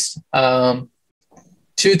case, 2-3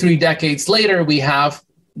 decades later, we have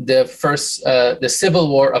the civil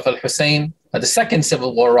war of Al-Hussein, the second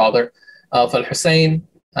civil war rather, of Al-Hussein,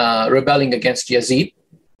 rebelling against Yazid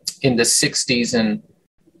in the 60s in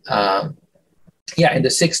the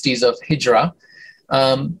 60s of Hijrah.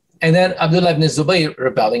 And then Abdullah ibn Zubayr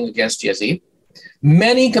rebelling against Yazid.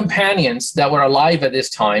 Many companions that were alive at this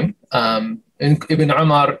time, Ibn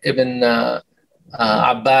Umar, Ibn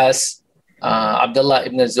Abbas, Abdullah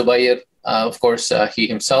ibn Zubayr, of course, he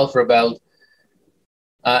himself rebelled,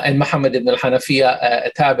 and Muhammad ibn al-Hanafiya,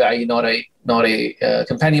 a tabi'i, not a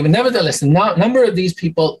companion. But nevertheless, a number of these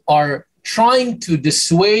people are trying to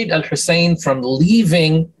dissuade al-Hussein from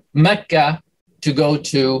leaving Mecca to go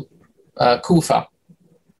to Kufa,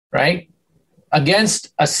 right?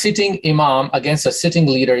 Against a sitting imam, against a sitting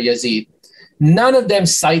leader, Yazid. None of them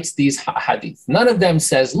cites these hadith. None of them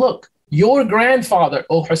says, look, your grandfather,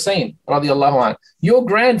 O Hussein, radiallahu anh, your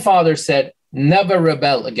grandfather said, never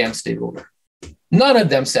rebel against a ruler. None of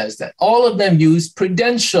them says that. All of them use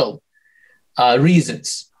prudential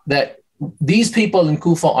reasons that these people in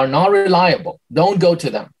Kufa are not reliable. Don't go to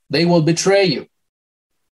them. They will betray you.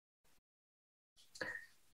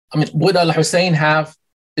 I mean, would al-Hussein have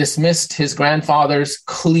dismissed his grandfather's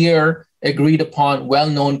clear, agreed upon,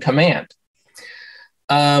 well-known command?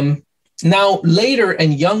 Now, later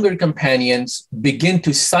and younger companions begin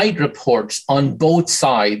to cite reports on both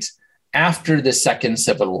sides after the Second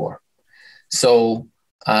Civil War. So,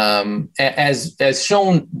 as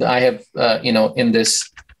shown, I have, in this,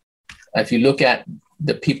 if you look at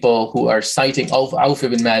the people who are citing Auf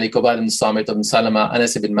ibn Malik, Ubad ibn Samit, ibn Salama,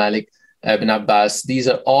 Anas ibn Malik, ibn Abbas, these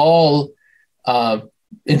are all,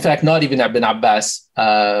 in fact, not even ibn Abbas,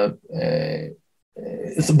 but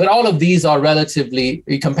all of these are relatively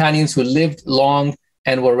companions who lived long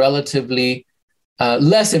and were relatively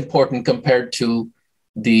less important compared to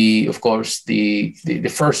the first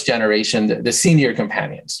generation, the senior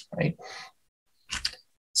companions, right?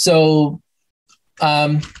 So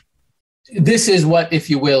this is what, if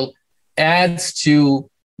you will, adds to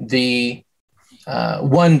the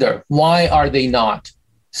wonder. Why are they not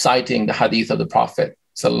citing the hadith of the Prophet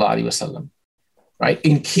sallallahu alaihi wasallam, right,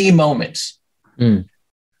 in key moments?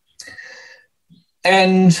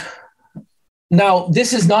 And now,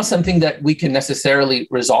 this is not something that we can necessarily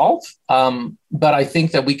resolve, but I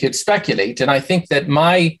think that we could speculate. And I think that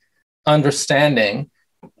my understanding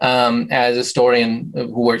as a historian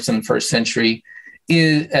who works in the first century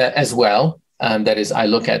is as well, that is, I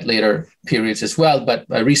look at later periods as well, but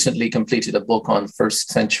I recently completed a book on first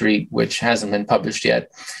century, which hasn't been published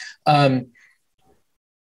yet.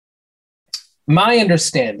 My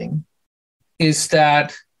understanding is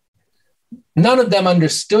that none of them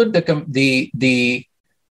understood the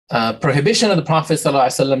prohibition of the Prophet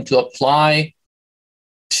ﷺ to apply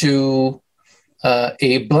to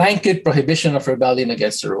a blanket prohibition of rebellion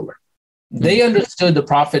against the ruler. They understood the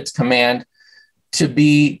Prophet's command to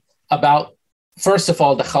be about, first of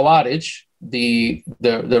all, the Khawarij, the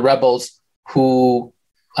rebels who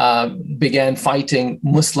began fighting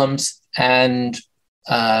Muslims and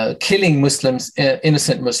killing Muslims,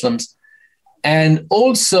 innocent Muslims. And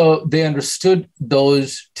also they understood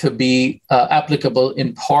those to be applicable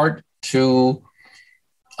in part to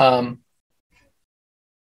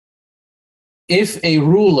if a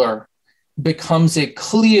ruler becomes a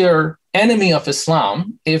clear enemy of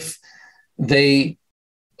Islam, if they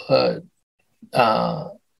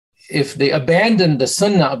abandon the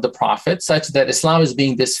sunnah of the Prophet such that Islam is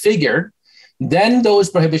being disfigured, then those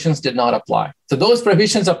prohibitions did not apply. So those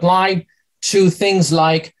prohibitions applied to things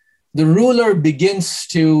like the ruler begins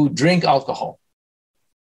to drink alcohol,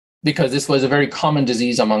 because this was a very common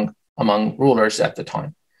disease among rulers at the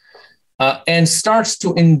time, and starts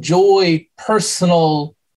to enjoy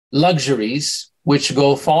personal luxuries which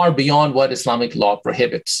go far beyond what Islamic law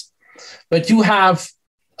prohibits. But you have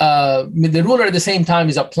the ruler at the same time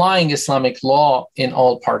is applying Islamic law in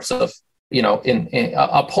all parts of, in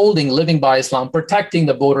upholding, living by Islam, protecting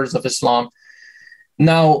the borders of Islam.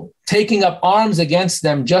 Now, taking up arms against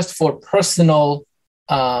them just for personal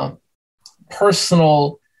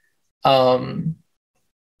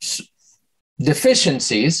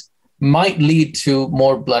deficiencies might lead to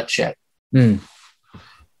more bloodshed.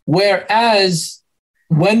 Whereas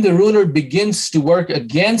when the ruler begins to work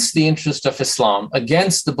against the interest of Islam,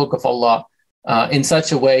 against the Book of Allah, in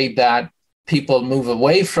such a way that people move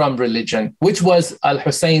away from religion, which was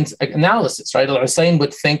Al-Hussein's analysis, right? Al-Hussein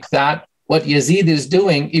would think that what Yazid is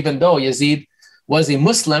doing, even though Yazid was a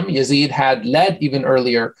Muslim, Yazid had led even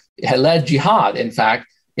earlier, had led jihad, in fact,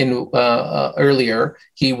 earlier.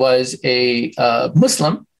 He was a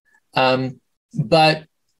Muslim, but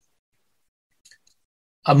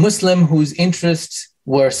a Muslim whose interests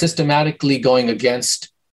were systematically going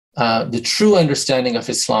against the true understanding of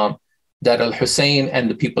Islam that Al-Hussein and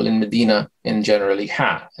the people in Medina in general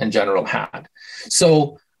had.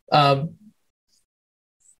 So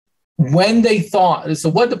when they thought, so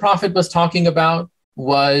what the Prophet was talking about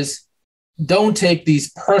was, don't take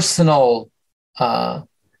these personal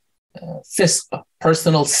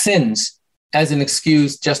personal sins as an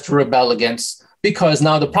excuse just to rebel against, because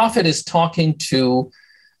now the Prophet is talking to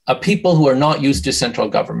people who are not used to central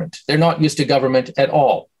government. They're not used to government at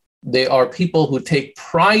all. They are people who take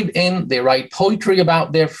pride in, they write poetry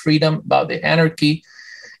about their freedom, about their anarchy.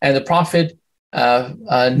 And the Prophet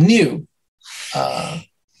knew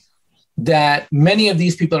that many of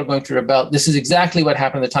these people are going to rebel. This is exactly what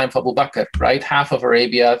happened at the time of Abu Bakr, right? Half of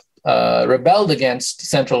Arabia rebelled against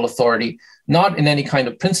central authority, not in any kind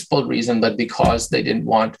of principled reason, but because they didn't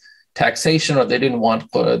want taxation, or they didn't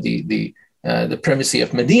want the primacy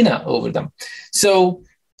of Medina over them. So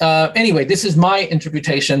anyway, this is my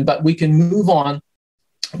interpretation, but we can move on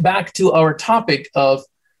back to our topic of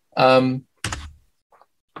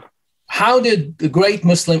how did the great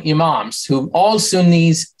Muslim imams, whom all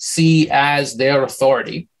Sunnis see as their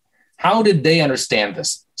authority, how did they understand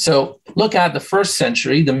this? So look at the first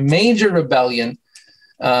century, the major rebellion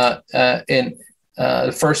in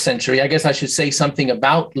the first century. I guess I should say something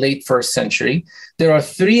about late first century. There are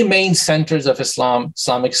three main centers of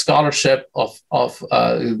Islamic scholarship of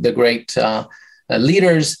the great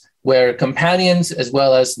leaders, where companions as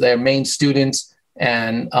well as their main students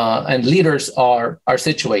and leaders are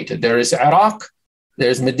situated. There is Iraq,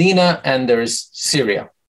 there's Medina, and there's Syria.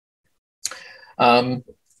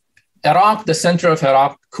 Iraq, the center of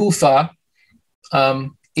Iraq, Kufa,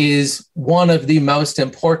 is one of the most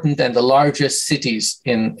important and the largest cities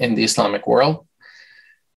in the Islamic world.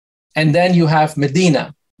 And then you have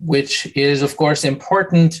Medina, which is, of course,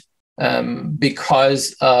 important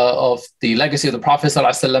because of the legacy of the Prophet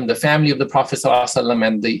ﷺ, the family of the Prophet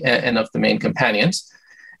ﷺ, and of the main companions.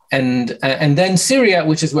 And then Syria,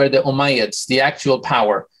 which is where the Umayyads, the actual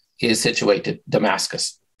power, is situated,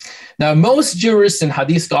 Damascus. Now, most jurists and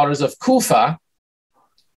hadith scholars of Kufa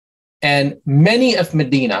and many of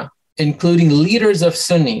Medina, including leaders of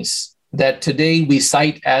Sunnis that today we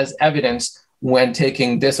cite as evidence when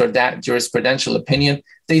taking this or that jurisprudential opinion,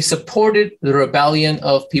 they supported the rebellion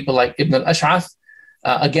of people like Ibn al-Ash'ath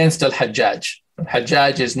against al-Hajjaj.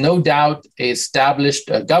 Hajjaj is no doubt a established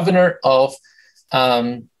governor of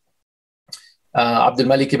Abdul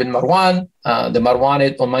Malik ibn Marwan, the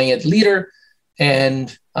Marwanid Umayyad leader,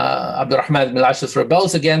 and Abdul Rahman ibn al-Ash'ath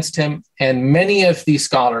rebels against him, and many of these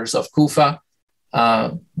scholars of Kufa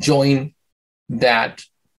join that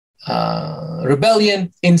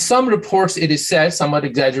rebellion. In some reports, it is said, somewhat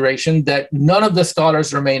exaggeration, that none of the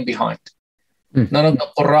scholars remained behind. None of the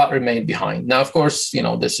Qurra remained behind. Now, of course,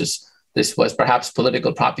 this was perhaps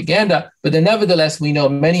political propaganda, but then nevertheless, we know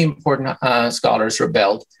many important scholars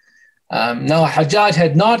rebelled. Now, Hajjaj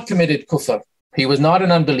had not committed kufr. He was not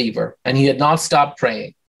an unbeliever, and he had not stopped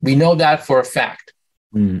praying. We know that for a fact.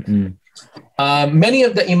 Many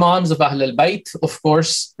of the Imams of Ahl al-Bayt, of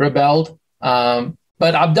course, rebelled.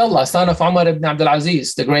 But Abdullah, son of Umar ibn Abdul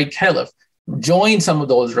Aziz, the great caliph, joined some of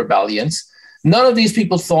those rebellions. None of these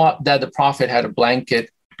people thought that the Prophet had a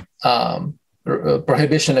blanket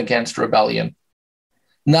prohibition against rebellion.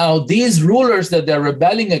 Now, these rulers that they're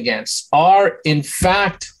rebelling against are, in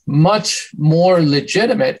fact, much more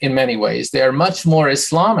legitimate in many ways. They are much more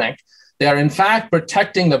Islamic. They are, in fact,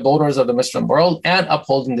 protecting the borders of the Muslim world and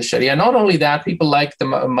upholding the Sharia. Not only that, people like the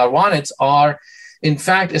Marwanids are, in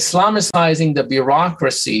fact, Islamicizing the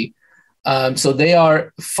bureaucracy. So they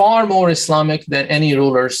are far more Islamic than any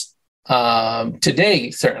rulers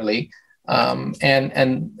today, certainly. And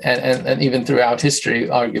even throughout history,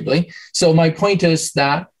 arguably. So my point is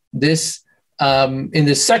that this, in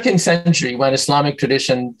the 2nd century, when Islamic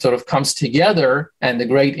tradition sort of comes together and the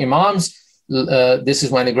great Imams, this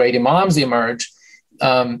is when the great Imams emerge,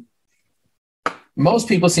 most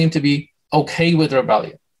people seem to be okay with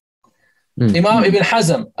rebellion. Imam Ibn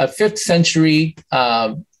Hazm, a 5th century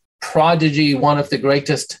prodigy, one of the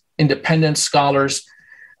greatest independent scholars,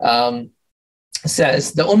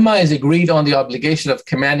 says the Ummah is agreed on the obligation of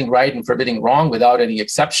commanding right and forbidding wrong without any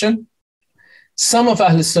exception. Some of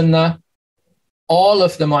Ahl Sunnah, all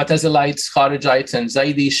of the Mu'tazilites, Kharijites, and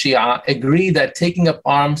Zaydi Shia agree that taking up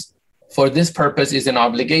arms for this purpose is an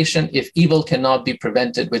obligation if evil cannot be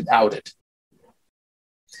prevented without it.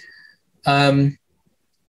 Imam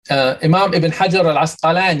Ibn Hajar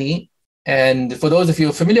al-Asqalani, and for those of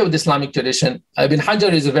you familiar with Islamic tradition, Ibn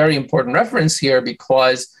Hajar is a very important reference here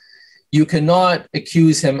because you cannot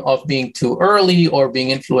accuse him of being too early or being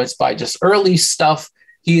influenced by just early stuff.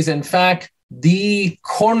 He is, in fact, the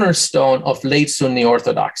cornerstone of late Sunni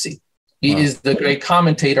orthodoxy. He is the great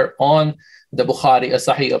commentator on the Bukhari,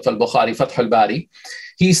 Sahih of al-Bukhari, Fath al-Bari.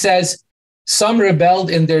 He says, some rebelled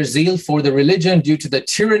in their zeal for the religion due to the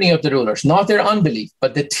tyranny of the rulers, not their unbelief,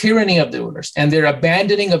 but the tyranny of the rulers and their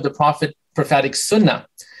abandoning of the prophetic sunnah,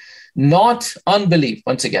 not unbelief,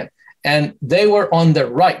 once again. And they were on the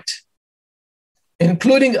right.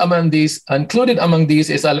 Included among these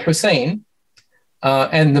is Al-Hussein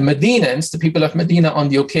and the Medinans, the people of Medina on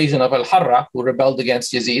the occasion of Al-Harra, who rebelled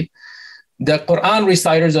against Yazid, the Quran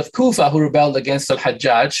reciters of Kufa, who rebelled against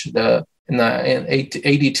Al-Hajjaj, in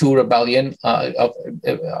 82 rebellion of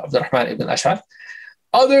Abdurrahman ibn Ash'ath.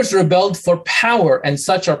 Others rebelled for power, and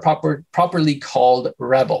such are properly called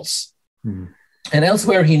rebels. And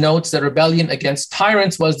elsewhere he notes that rebellion against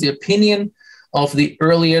tyrants was the opinion of the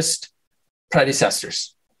earliest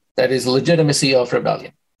predecessors. That is legitimacy of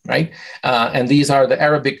rebellion, right? And these are the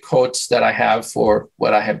Arabic quotes that I have for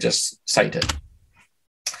what I have just cited.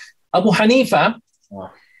 Abu Hanifa,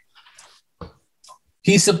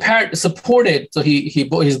 he supported, so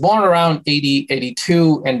he's born around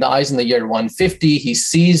 82 and dies in the year 150. He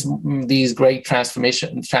sees these great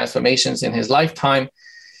transformations in his lifetime.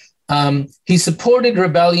 He supported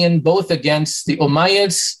rebellion both against the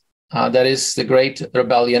Umayyads, that is the great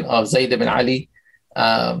rebellion of Zayd ibn Ali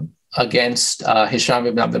against Hisham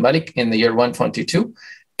ibn Abdul Malik in the year 122,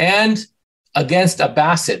 and against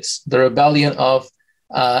Abbasids, the rebellion of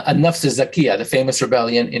Nafs al-Zakiyah, the famous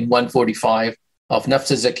rebellion in 145 of Nafs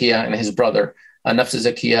al-Zakiyah and his brother, Nafs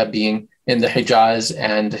al-Zakiyah being in the Hijaz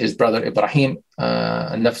and his brother Ibrahim,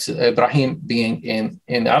 Ibrahim being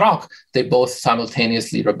in Iraq. They both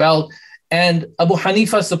simultaneously rebelled, and Abu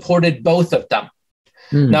Hanifa supported both of them.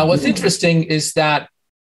 Now, what's interesting is that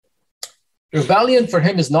rebellion for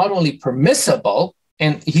him is not only permissible,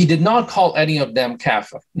 and he did not call any of them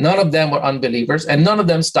kafir. None of them were unbelievers, and none of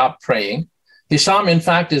them stopped praying. Hisham, in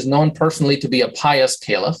fact, is known personally to be a pious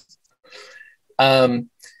caliph. Now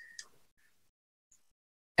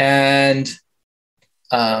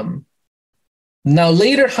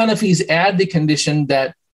later Hanafis add the condition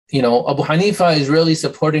that, Abu Hanifa is really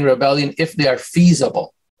supporting rebellion if they are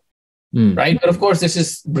feasible. Right? But of course, this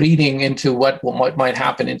is reading into what might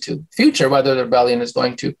happen into future, whether the rebellion is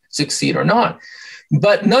going to succeed or not.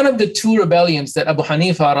 But none of the two rebellions that Abu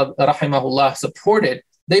Hanifa, rahimahullah, supported,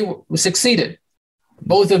 they succeeded.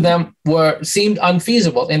 Both of them seemed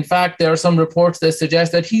unfeasible. In fact, there are some reports that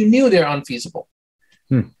suggest that he knew they're unfeasible.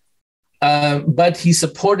 But he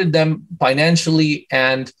supported them financially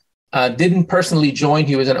and didn't personally join.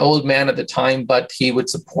 He was an old man at the time, but he would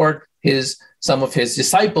support some of his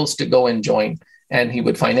disciples to go and join, and he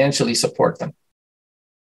would financially support them.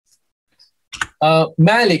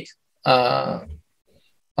 Malik,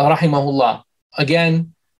 rahimahullah,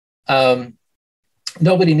 again,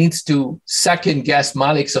 nobody needs to second guess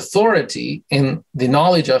Malik's authority in the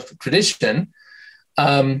knowledge of tradition.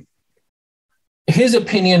 his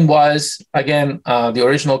opinion was, again, the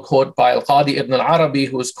original quote by Al-Qadi Ibn al-Arabi,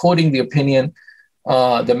 who was quoting the opinion,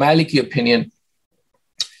 the Maliki opinion,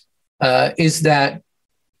 is that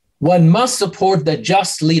one must support the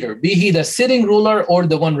just leader, be he the sitting ruler or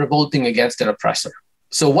the one revolting against an oppressor.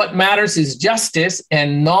 So what matters is justice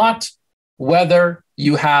and not whether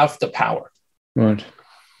you have the power. Right.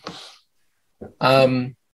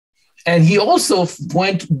 And he also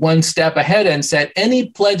went one step ahead and said any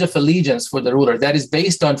pledge of allegiance for the ruler that is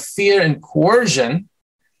based on fear and coercion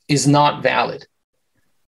is not valid.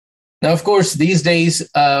 Now, of course, these days,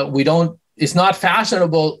 it's not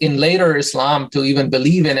fashionable in later Islam to even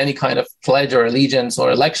believe in any kind of pledge or allegiance or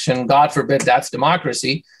election. God forbid, that's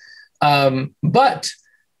democracy. But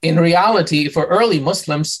in reality, for early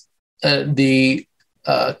Muslims, the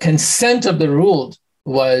consent of the ruled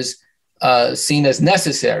was seen as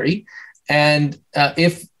necessary. And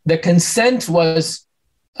if the consent was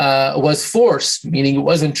forced, meaning it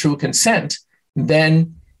wasn't true consent,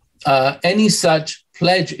 then any such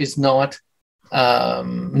pledge is not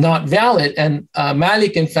valid. And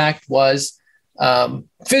Malik, in fact, was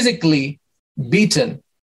physically beaten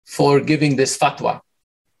for giving this fatwa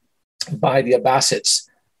by the Abbasids,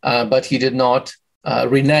 but he did not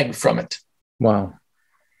renege from it. Wow.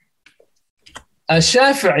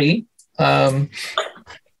 Shafi'i,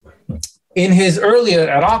 in his earlier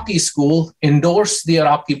Iraqi school, endorsed the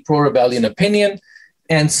Iraqi pro-rebellion opinion,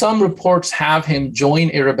 and some reports have him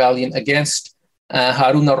join a rebellion against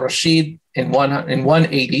Harun al-Rashid in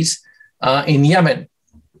 180s in Yemen.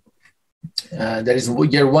 That is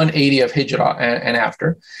year 180 of Hijrah and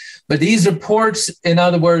after. But these reports, in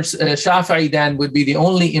other words, Shafi'i then would be the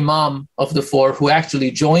only imam of the four who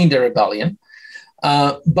actually joined the rebellion.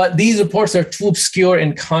 But these reports are too obscure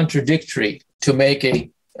and contradictory to make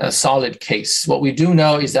a solid case. What we do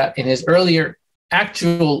know is that in his earlier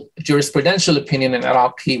actual jurisprudential opinion in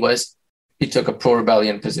Iraq, he took a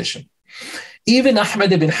pro-rebellion position. Even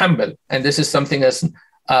Ahmad ibn Hanbal, and this is something that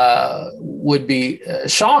would be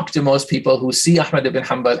shock to most people who see Ahmad ibn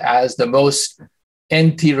Hanbal as the most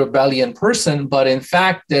anti-rebellion person, but in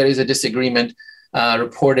fact, there is a disagreement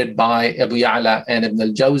reported by Abu Ya'la and Ibn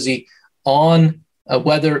al-Jawzi on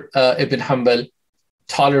whether Ibn Hanbal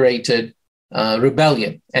tolerated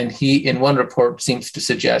rebellion. And he, in one report, seems to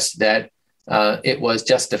suggest that it was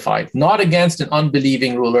justified, not against an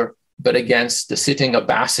unbelieving ruler, but against the sitting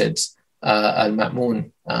Abbasids,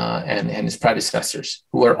 Al-Ma'mun and his predecessors,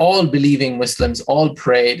 who were all believing Muslims, all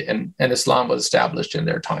prayed, and Islam was established in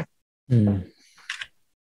their time. Mm.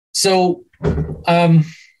 So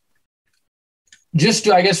just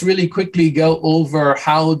to, I guess, really quickly go over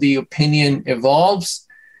how the opinion evolves.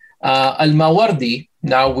 Al-Mawardi,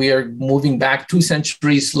 now we are moving back 2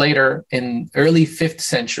 centuries later in early 5th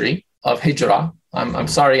century of Hijrah. I'm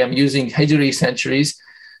sorry, I'm using Hijri centuries.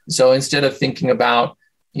 So instead of thinking about,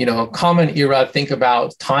 common era, think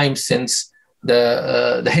about time since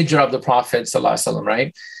the Hijrah of the Prophet ﷺ,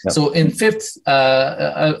 right? Yep. So in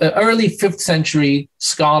early 5th century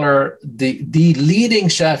scholar, the leading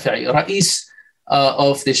Shafi'i, Ra'is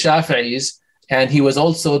of the Shafi'is, and he was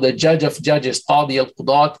also the judge of judges, Qadi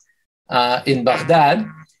al-Qudat in Baghdad.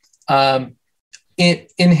 In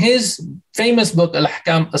his famous book,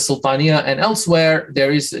 Al-Ahkam al-Sultaniyah, and elsewhere,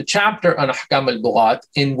 there is a chapter on Ahkam al-Bughat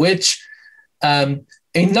in which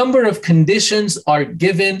a number of conditions are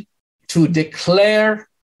given to declare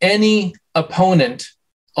any opponent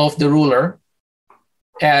of the ruler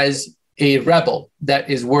as a rebel that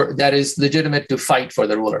is legitimate to fight for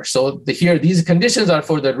the ruler. So these conditions are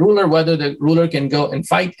for the ruler, whether the ruler can go and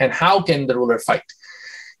fight and how can the ruler fight.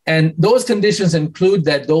 And those conditions include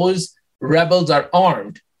that those rebels are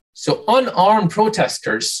armed. So unarmed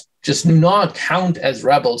protesters just do not count as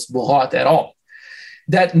rebels, bughat, at all.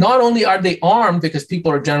 That not only are they armed, because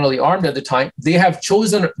people are generally armed at the time, they have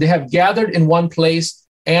gathered in one place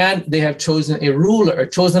and they have chosen a ruler or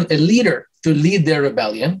chosen a leader to lead their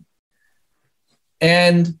rebellion.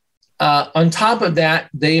 And on top of that,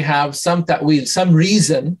 they have some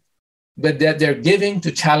reason, but that they're giving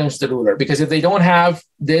to challenge the ruler. Because if they don't have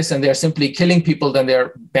this and they're simply killing people, then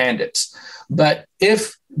they're bandits. But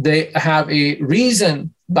if they have a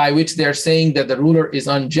reason by which they're saying that the ruler is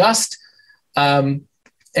unjust,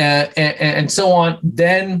 and so on,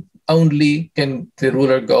 then only can the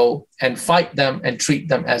ruler go and fight them and treat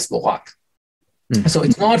them as bughat. Mm-hmm. So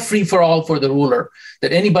it's not free for all for the ruler,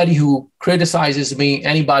 that anybody who criticizes me,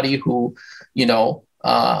 anybody who,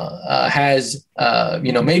 has,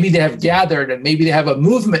 maybe they have gathered and maybe they have a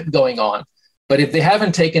movement going on, but if they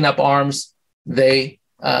haven't taken up arms, then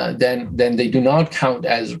they do not count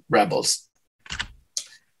as rebels.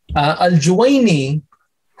 Al-Juwayni,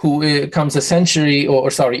 who comes a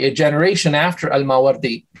generation after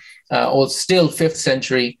Al-Mawardi, or still 5th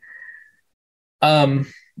century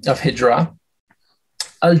of Hijrah.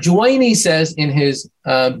 Al-Juwayni says in his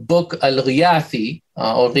book Al-Ghiyathi,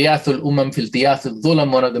 or Ghiyath al-Umam fil Ghiyath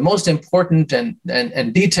al-Dhulam, one of the most important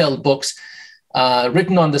and detailed books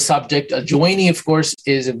written on the subject. Al-Juwayni, of course,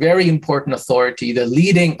 is a very important authority, the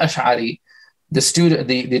leading Ash'ari,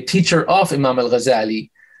 the teacher of Imam al-Ghazali,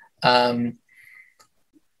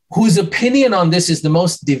 whose opinion on this is the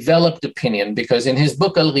most developed opinion, because in his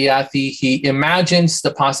book Al-Ghiyathi, he imagines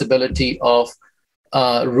the possibility of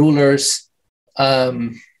rulers,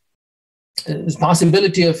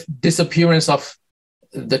 possibility of disappearance of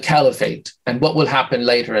the caliphate and what will happen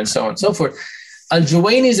later and so on and so forth.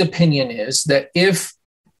 Al-Juwayni's opinion is that if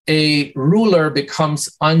a ruler becomes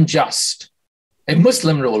unjust, a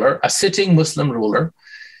Muslim ruler, a sitting Muslim ruler,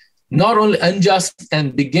 not only unjust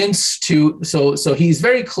and begins to, so he's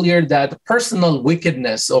very clear that personal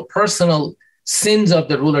wickedness or personal sins of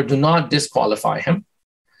the ruler do not disqualify him.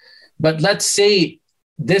 But let's say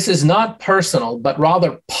this is not personal, but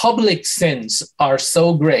rather public sins are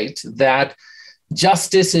so great that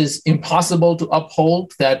justice is impossible to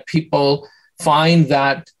uphold, that people find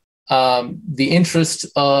that the interest,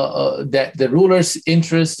 that the ruler's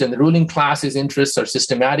interest and the ruling class's interests are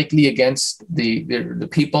systematically against the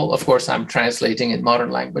people. Of course, I'm translating in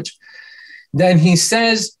modern language. Then he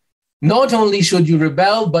says, not only should you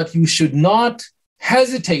rebel, but you should not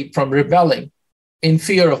hesitate from rebelling in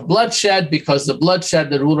fear of bloodshed, because the bloodshed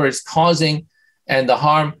the ruler is causing and the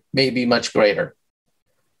harm may be much greater.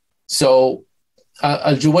 So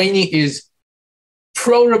Al-Juwayni is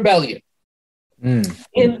pro-rebellion.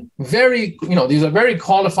 In very, these are very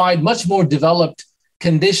qualified, much more developed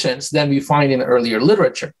conditions than we find in earlier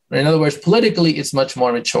literature. In other words, politically, it's much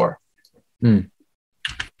more mature. And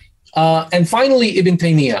finally, Ibn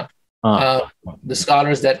Taymiyyah, the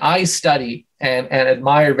scholars that I study and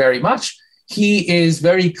admire very much, he is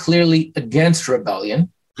very clearly against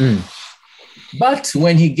rebellion. But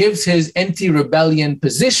when he gives his anti-rebellion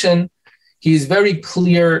position, he's very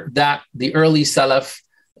clear that the early Salaf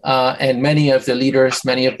and many of the leaders,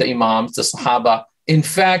 many of the Imams, the Sahaba, in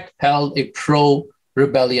fact, held a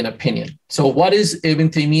pro-rebellion opinion. So what is Ibn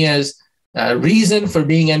Taymiyyah's reason for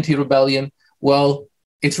being anti-rebellion? Well,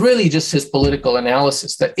 it's really just his political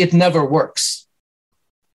analysis that it never works.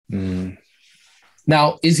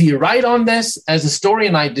 Now, is he right on this? As a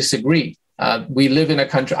historian, I disagree. I live in a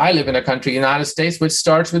country, United States, which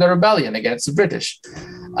starts with a rebellion against the British.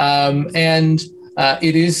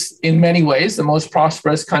 It is, in many ways, the most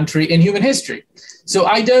prosperous country in human history. So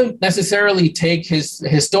I don't necessarily take his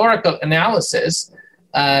historical analysis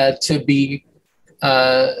to be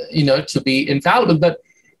infallible, but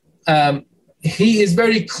he is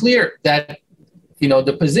very clear that,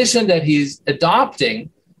 the position that he's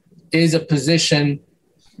adopting is a position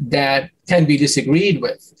that can be disagreed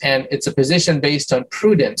with. And it's a position based on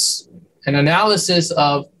prudence, an analysis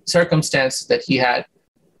of circumstances that he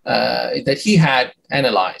had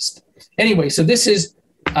analyzed. Anyway, so this is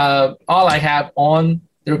all I have on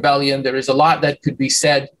the rebellion. There is a lot that could be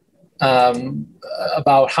said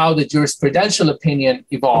about how the jurisprudential opinion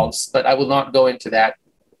evolves, but I will not go into that.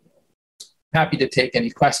 Happy to take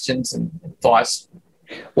any questions and thoughts.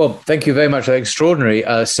 Well, thank you very much for the extraordinary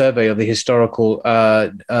survey of the historical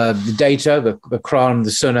the data, the Quran,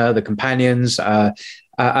 the Sunnah, the companions, and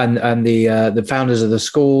the founders of the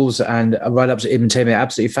schools, and right up to Ibn Taymiyyah.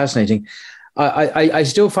 Absolutely fascinating. I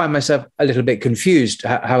still find myself a little bit confused,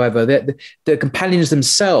 however. The companions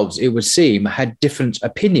themselves, it would seem, had different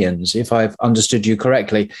opinions, if I've understood you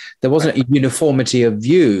correctly. There wasn't a uniformity of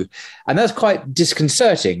view. And that's quite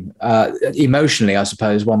disconcerting, emotionally, I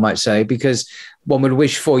suppose one might say, because one would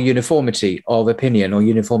wish for uniformity of opinion or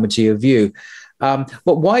uniformity of view.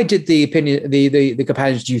 But why did the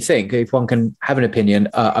companions, do you think, if one can have an opinion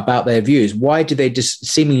about their views, why did they just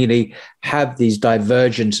seemingly have these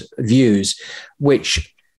divergent views,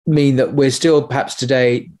 which mean that we're still perhaps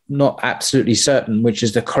today not absolutely certain which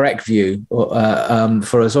is the correct view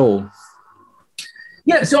for us all?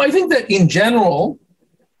 Yeah, so I think that in general,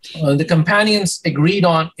 the companions agreed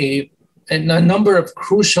on a number of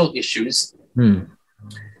crucial issues,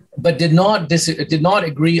 but did not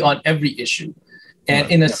agree on every issue.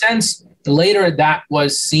 And in a sense, later that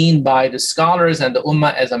was seen by the scholars and the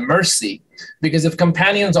Ummah as a mercy, because if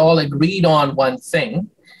companions all agreed on one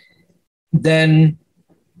thing, then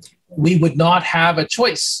we would not have a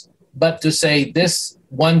choice but to say this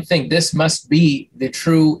one thing, this must be the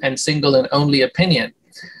true and single and only opinion.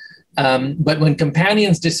 But when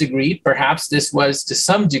companions disagreed, perhaps this was to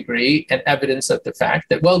some degree an evidence of the fact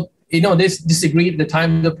that, well, they disagreed at the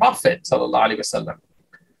time of the Prophet sallallahu alaihi wasallam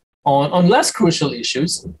on less crucial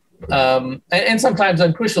issues, and sometimes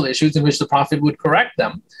on crucial issues in which the Prophet would correct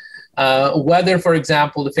them. Whether, for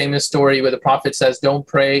example, the famous story where the Prophet says, don't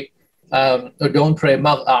pray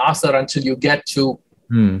Asr until you get to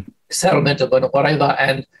settlement of Banu Qurayza,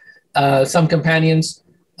 and some companions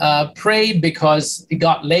prayed because it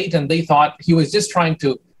got late and they thought he was just trying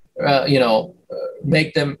to,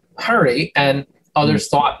 make them hurry. And others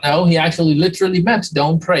thought, no, he actually literally meant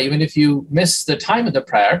don't pray, even if you miss the time of the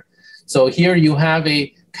prayer. So here you have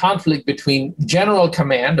a conflict between general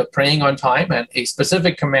command of praying on time and a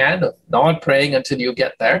specific command of not praying until you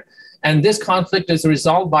get there. And this conflict is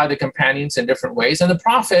resolved by the companions in different ways. And the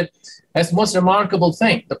Prophet, that's the most remarkable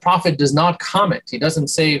thing. The Prophet does not comment. He doesn't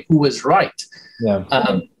say who is right.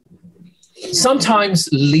 Yeah. Sometimes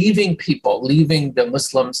leaving the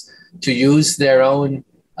Muslims to use their own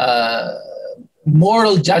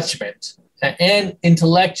moral judgment and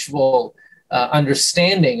intellectual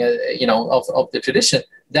understanding, of the tradition,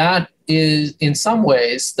 that is in some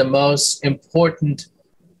ways the most important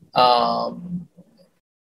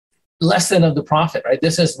lesson of the Prophet, right?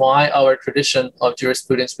 This is why our tradition of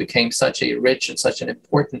jurisprudence became such a rich and such an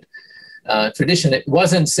important tradition. It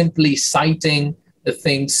wasn't simply citing the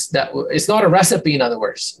things it's not a recipe, in other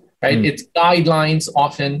words, right? It's guidelines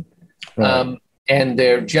often, and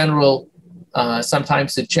their general,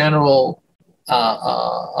 sometimes the general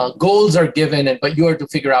goals are given, but you are to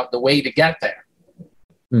figure out the way to get there.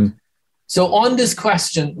 So on this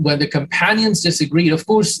question, when the companions disagreed, of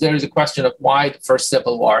course, there is a question of why the first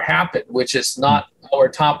civil war happened, which is not our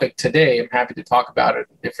topic today. I'm happy to talk about it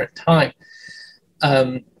at a different time.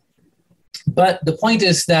 But the point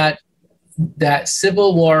is that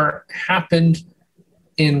civil war happened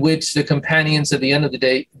in which the companions, at the end of the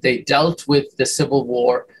day, they dealt with the civil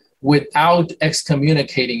war without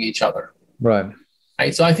excommunicating each other. Right.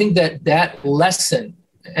 So I think that lesson,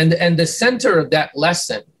 and the center of that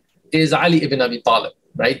lesson is Ali ibn Abi Talib,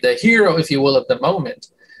 right? The hero, if you will, of the moment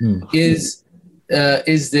is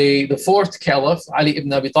the fourth caliph, Ali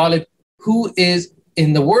ibn Abi Talib, who is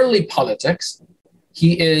in the worldly politics.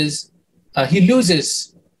 He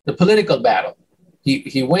loses the political battle.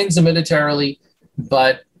 He wins militarily,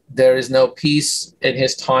 but there is no peace in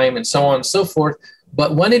his time, and so on and so forth.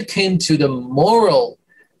 But when it came to the moral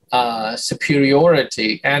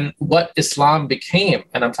superiority and what Islam became,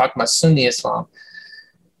 and I'm talking about Sunni Islam,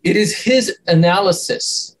 it is his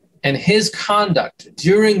analysis and his conduct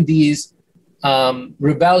during these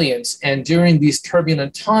rebellions and during these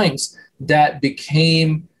turbulent times that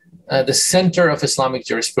became the center of Islamic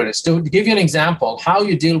jurisprudence. To give you an example, how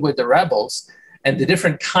you deal with the rebels and the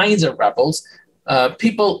different kinds of rebels,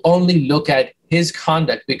 people only look at his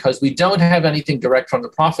conduct because we don't have anything direct from the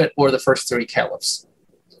Prophet or the first three caliphs,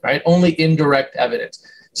 right? Only indirect evidence.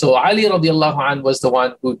 So Ali radiallahu anh was the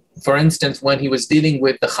one who, for instance, when he was dealing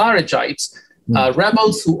with the Kharijites,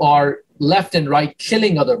 rebels who are left and right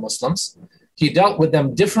killing other Muslims, he dealt with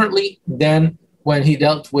them differently than when he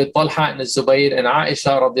dealt with Talha and Zubayr and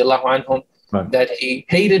Aisha radiallahu anhum, that he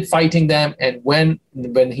hated fighting them. And when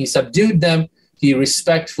he subdued them, he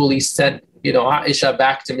respectfully sent Aisha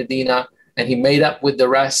back to Medina, and he made up with the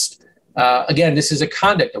rest. Again, this is a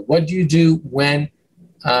conduct of what do you do when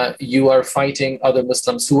you are fighting other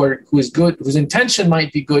Muslims who is good, whose intention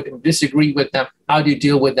might be good, and disagree with them. How do you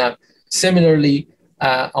deal with them? Similarly,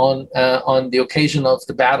 on the occasion of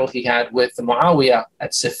the battle he had with Muawiyah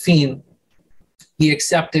at Siffin, he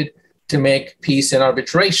accepted to make peace and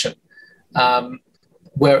arbitration,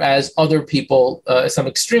 whereas other people, some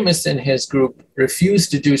extremists in his group,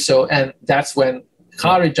 refused to do so, and that's when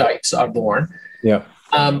Kharijites are born. Yeah.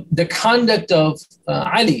 The conduct of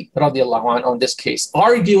Ali radiallahu anh on this case,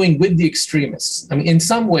 arguing with the extremists. I mean, in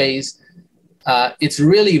some ways, it's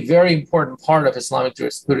really a very important part of Islamic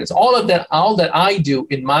jurisprudence. All that I do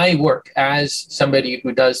in my work as somebody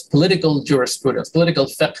who does political jurisprudence, political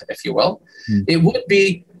fiqh, if you will, it would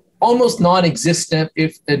be almost non-existent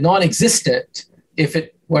if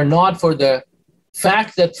it were not for the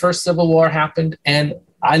fact that first civil war happened and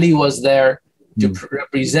Ali was there to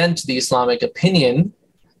represent the Islamic opinion.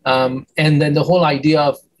 And then the whole idea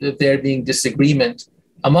of there being disagreement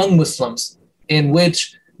among Muslims in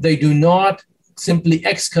which they do not simply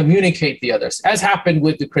excommunicate the others, as happened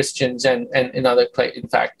with the Christians and in other places. In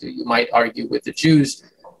fact, you might argue with the Jews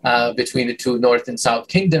between the two North and South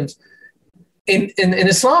kingdoms. In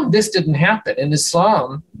Islam, this didn't happen. In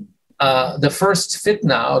Islam, the first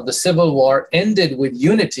fitna of the civil war ended with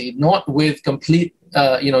unity, not with complete,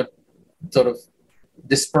 sort of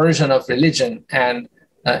dispersion of religion and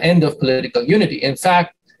end of political unity. In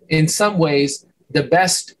fact, in some ways, the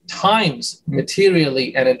best times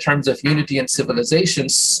materially and in terms of unity and civilization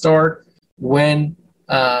start when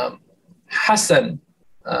Hassan,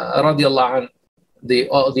 radiallahu anh,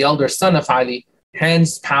 the elder son of Ali,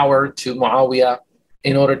 hands power to Muawiyah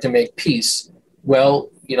in order to make peace. Well,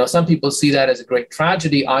 some people see that as a great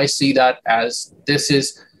tragedy. I see that as this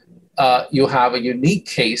is, you have a unique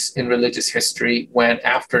case in religious history when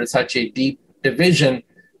after such a deep division,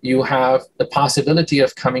 you have the possibility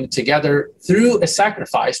of coming together through a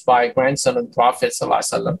sacrifice by a grandson of the Prophet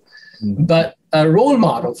ﷺ, but a role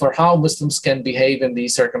model for how Muslims can behave in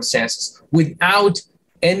these circumstances without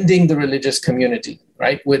ending the religious community,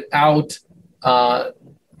 right? Without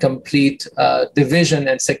complete division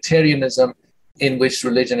and sectarianism in which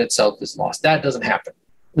religion itself is lost. That doesn't happen.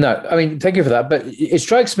 No, I mean, thank you for that. But it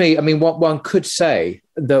strikes me, I mean, what one could say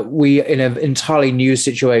that we in an entirely new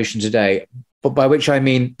situation today, but by which I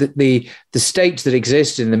mean that the states that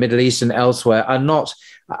exist in the Middle East and elsewhere are not,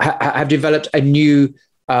 have developed a new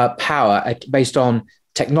power based on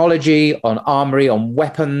technology, on armory, on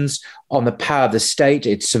weapons, on the power of the state,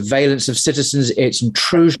 its surveillance of citizens, its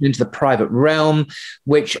intrusion into the private realm,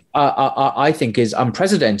 which I think is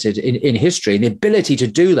unprecedented in history, and the ability to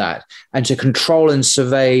do that and to control and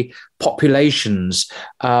survey populations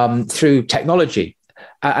through technology.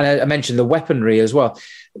 And I mentioned the weaponry as well.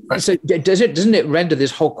 So doesn't it render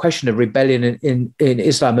this whole question of rebellion in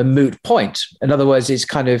Islam a moot point? In other words, it's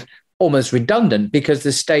kind of almost redundant because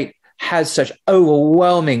the state has such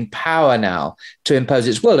overwhelming power now to impose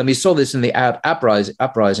its will. And we saw this in the Arab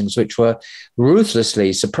uprisings, which were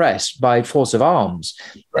ruthlessly suppressed by force of arms.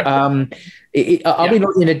 Right. Are we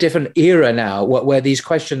not in a different era now where these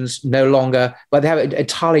questions no longer, where they have an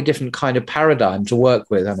entirely different kind of paradigm to work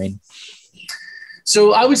with? I mean,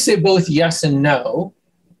 so I would say both yes and no.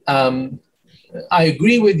 I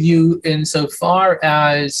agree with you insofar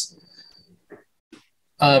as,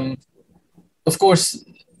 of course,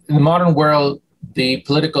 in the modern world, the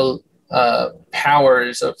political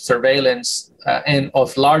powers of surveillance and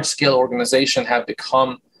of large-scale organization have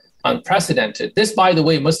become unprecedented. This, by the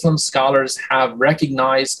way, Muslim scholars have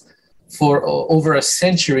recognized for over a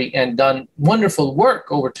century and done wonderful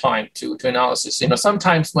work over time to analysis.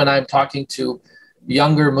 Sometimes when I'm talking to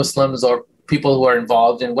younger Muslims or people who are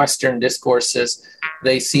involved in Western discourses,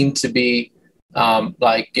 they seem to be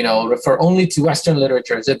refer only to Western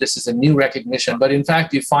literature as if this is a new recognition. But in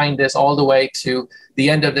fact, you find this all the way to the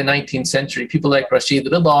end of the 19th century. People like Rashid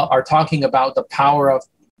Rida are talking about the power of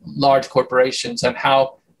large corporations and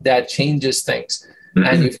how that changes things. Mm-hmm.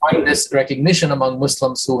 And you find this recognition among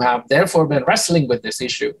Muslims who have therefore been wrestling with this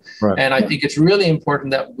issue. Right. And I think it's really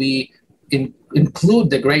important that we include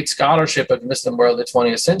the great scholarship of the Muslim world of the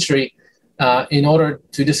 20th century in order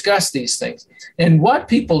to discuss these things. And what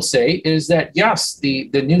people say is that, yes, the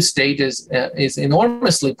new state is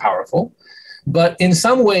enormously powerful, but in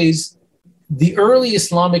some ways, the early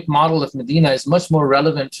Islamic model of Medina is much more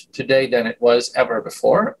relevant today than it was ever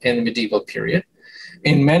before in the medieval period.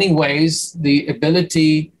 In many ways, the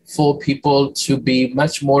ability for people to be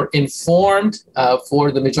much more informed,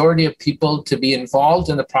 for the majority of people to be involved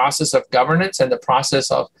in the process of governance and the process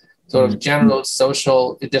of sort of general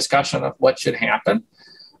social discussion of what should happen,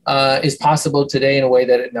 is possible today in a way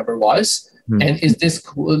that it never was. And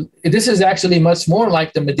this is actually much more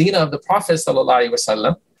like the Medina of the Prophet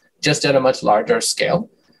ﷺ, just at a much larger scale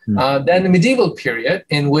than the medieval period,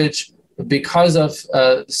 in which, because of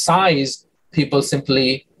size, people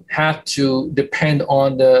simply had to depend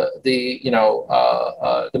on the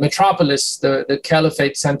metropolis, the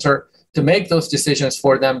caliphate center, to make those decisions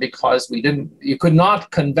for them, because you could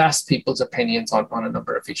not convey people's opinions on a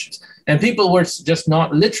number of issues. And people were just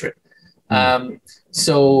not literate.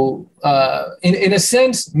 So in a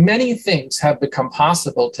sense, many things have become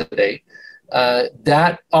possible today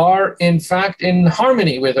that are in fact in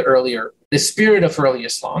harmony with the spirit of early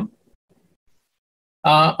Islam.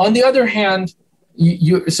 On the other hand,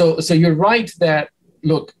 so you're right that,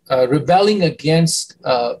 look, rebelling against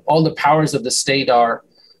all the powers of the state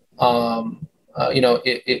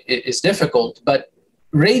is difficult, but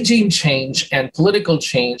regime change and political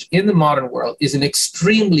change in the modern world is an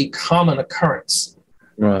extremely common occurrence.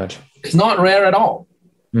 Right. It's not rare at all.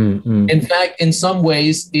 Mm-hmm. In fact, in some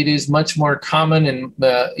ways, it is much more common, and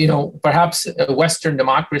perhaps Western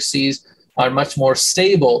democracies are much more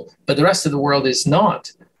stable, but the rest of the world is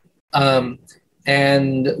not.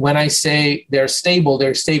 And when I say they're stable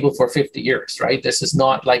for 50 years, right? This is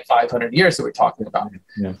not like 500 years that we're talking about.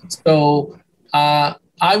 Yeah. So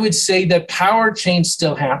I would say that power change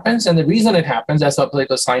still happens. And the reason it happens, that's what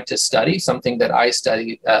political scientists study, something that I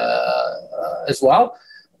study as well.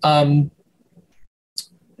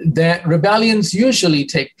 that rebellions usually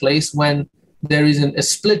take place when there is a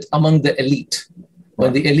split among the elite,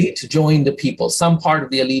 when the elite join the people, some part of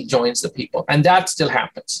the elite joins the people, and that still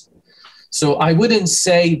happens. So I wouldn't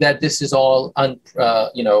say that this is all, we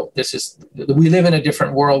live in a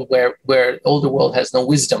different world where the older world has no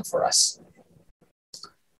wisdom for us.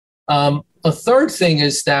 A third thing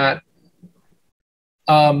is that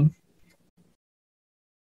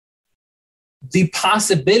the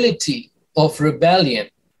possibility of rebellion,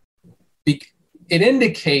 it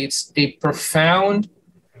indicates a profound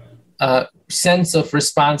sense of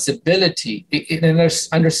responsibility, an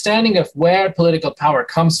understanding of where political power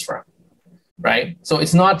comes from, right? So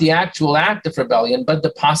it's not the actual act of rebellion, but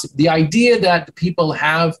the idea that the people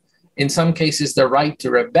have, in some cases, the right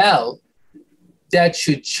to rebel, that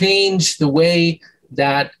should change the way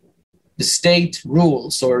that the state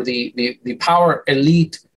rules or the power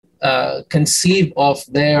elite conceive of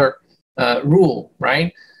their rule,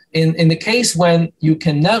 right? In the case when you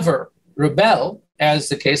can never rebel, as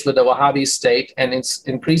the case with the Wahhabi state, and it's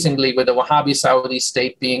increasingly with the Wahhabi Saudi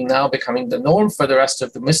state now becoming the norm for the rest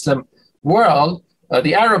of the Muslim world,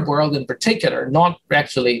 the Arab world in particular, not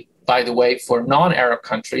actually, by the way, for non-Arab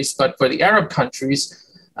countries, but for the Arab countries,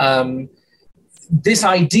 this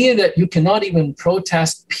idea that you cannot even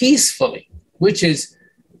protest peacefully, which is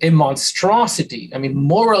a monstrosity,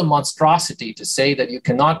 moral monstrosity to say that you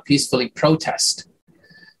cannot peacefully protest.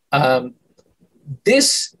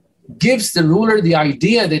 This gives the ruler the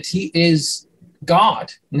idea that he is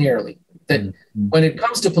God, nearly. That when it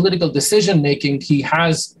comes to political decision-making,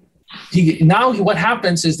 what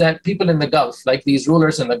happens is that people in the Gulf, like these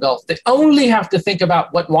rulers in the Gulf, they only have to think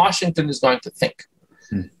about what Washington is going to think.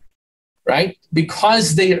 Right?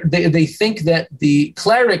 Because they think that the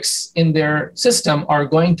clerics in their system are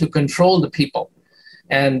going to control the people.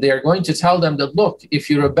 And they're going to tell them that, look, if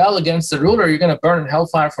you rebel against the ruler, you're going to burn in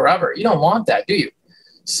hellfire forever. You don't want that, do you?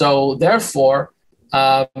 So therefore,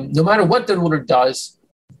 no matter what the ruler does,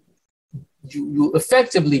 you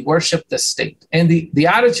effectively worship the state. And the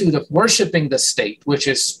attitude of worshiping the state, which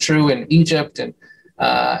is true in Egypt and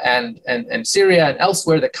Syria and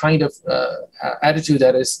elsewhere, the kind of attitude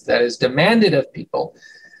that is demanded of people,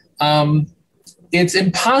 it's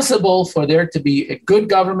impossible for there to be a good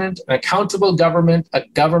government, an accountable government, a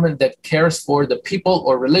government that cares for the people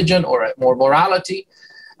or religion or morality.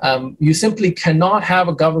 You simply cannot have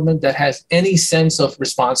a government that has any sense of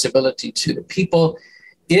responsibility to the people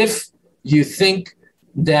if you think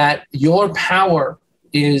that your power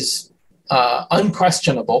is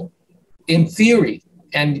unquestionable in theory,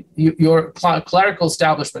 and your clerical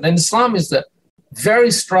establishment. And Islam is the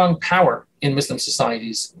very strong power in Muslim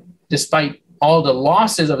societies, despite all the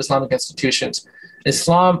losses of Islamic institutions.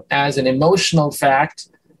 Islam, as an emotional fact,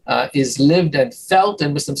 is lived and felt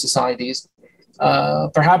in Muslim societies,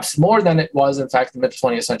 perhaps more than it was, in fact, in the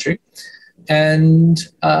mid-20th century. And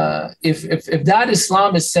if that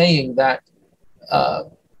Islam is saying that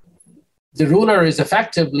the ruler is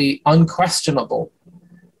effectively unquestionable,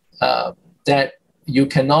 that you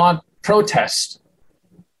cannot protest,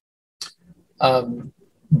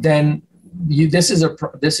 then this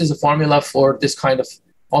is a formula for this kind of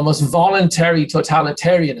almost voluntary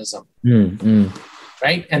totalitarianism,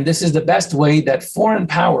 right? And this is the best way that foreign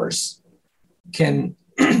powers can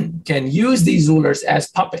use these rulers as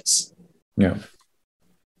puppets. Yeah,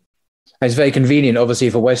 it's very convenient, obviously,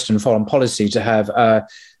 for Western foreign policy to have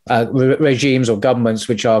regimes or governments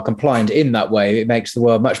which are compliant in that way. It makes the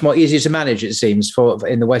world much more easier to manage, it seems,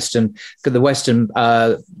 in the Western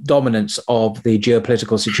dominance of the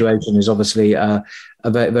geopolitical situation is obviously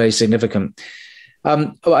very, very significant.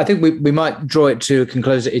 I think we might draw it to a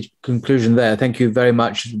conclusion there. Thank you very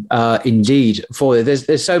much indeed for it.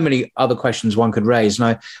 There's so many other questions one could raise,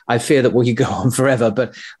 and I fear that we could go on forever.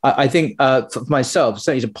 But I think for myself,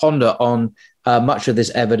 certainly to ponder on much of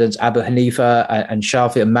this evidence, Abu Hanifa and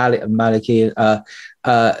Shafi and Maliki,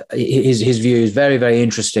 his view is very, very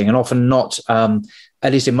interesting, and often not,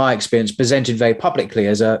 at least in my experience, presented very publicly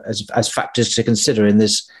as factors to consider in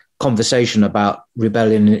this conversation about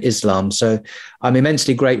rebellion in Islam. So I'm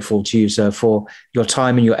immensely grateful to you, sir, for your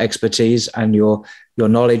time and your expertise and your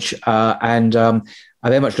knowledge. And I'm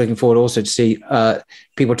very much looking forward also to see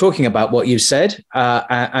people talking about what you've said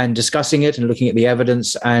and discussing it and looking at the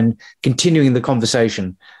evidence and continuing the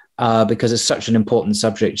conversation because it's such an important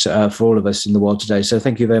subject for all of us in the world today. So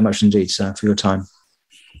thank you very much indeed, sir, for your time.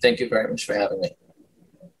 Thank you very much for having me.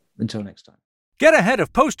 Until next time. Get ahead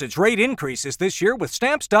of postage rate increases this year with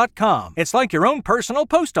Stamps.com. It's like your own personal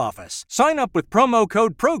post office. Sign up with promo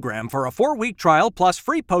code PROGRAM for a 4-week trial plus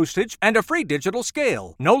free postage and a free digital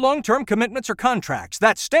scale. No long-term commitments or contracts.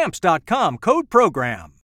 That's Stamps.com, code PROGRAM.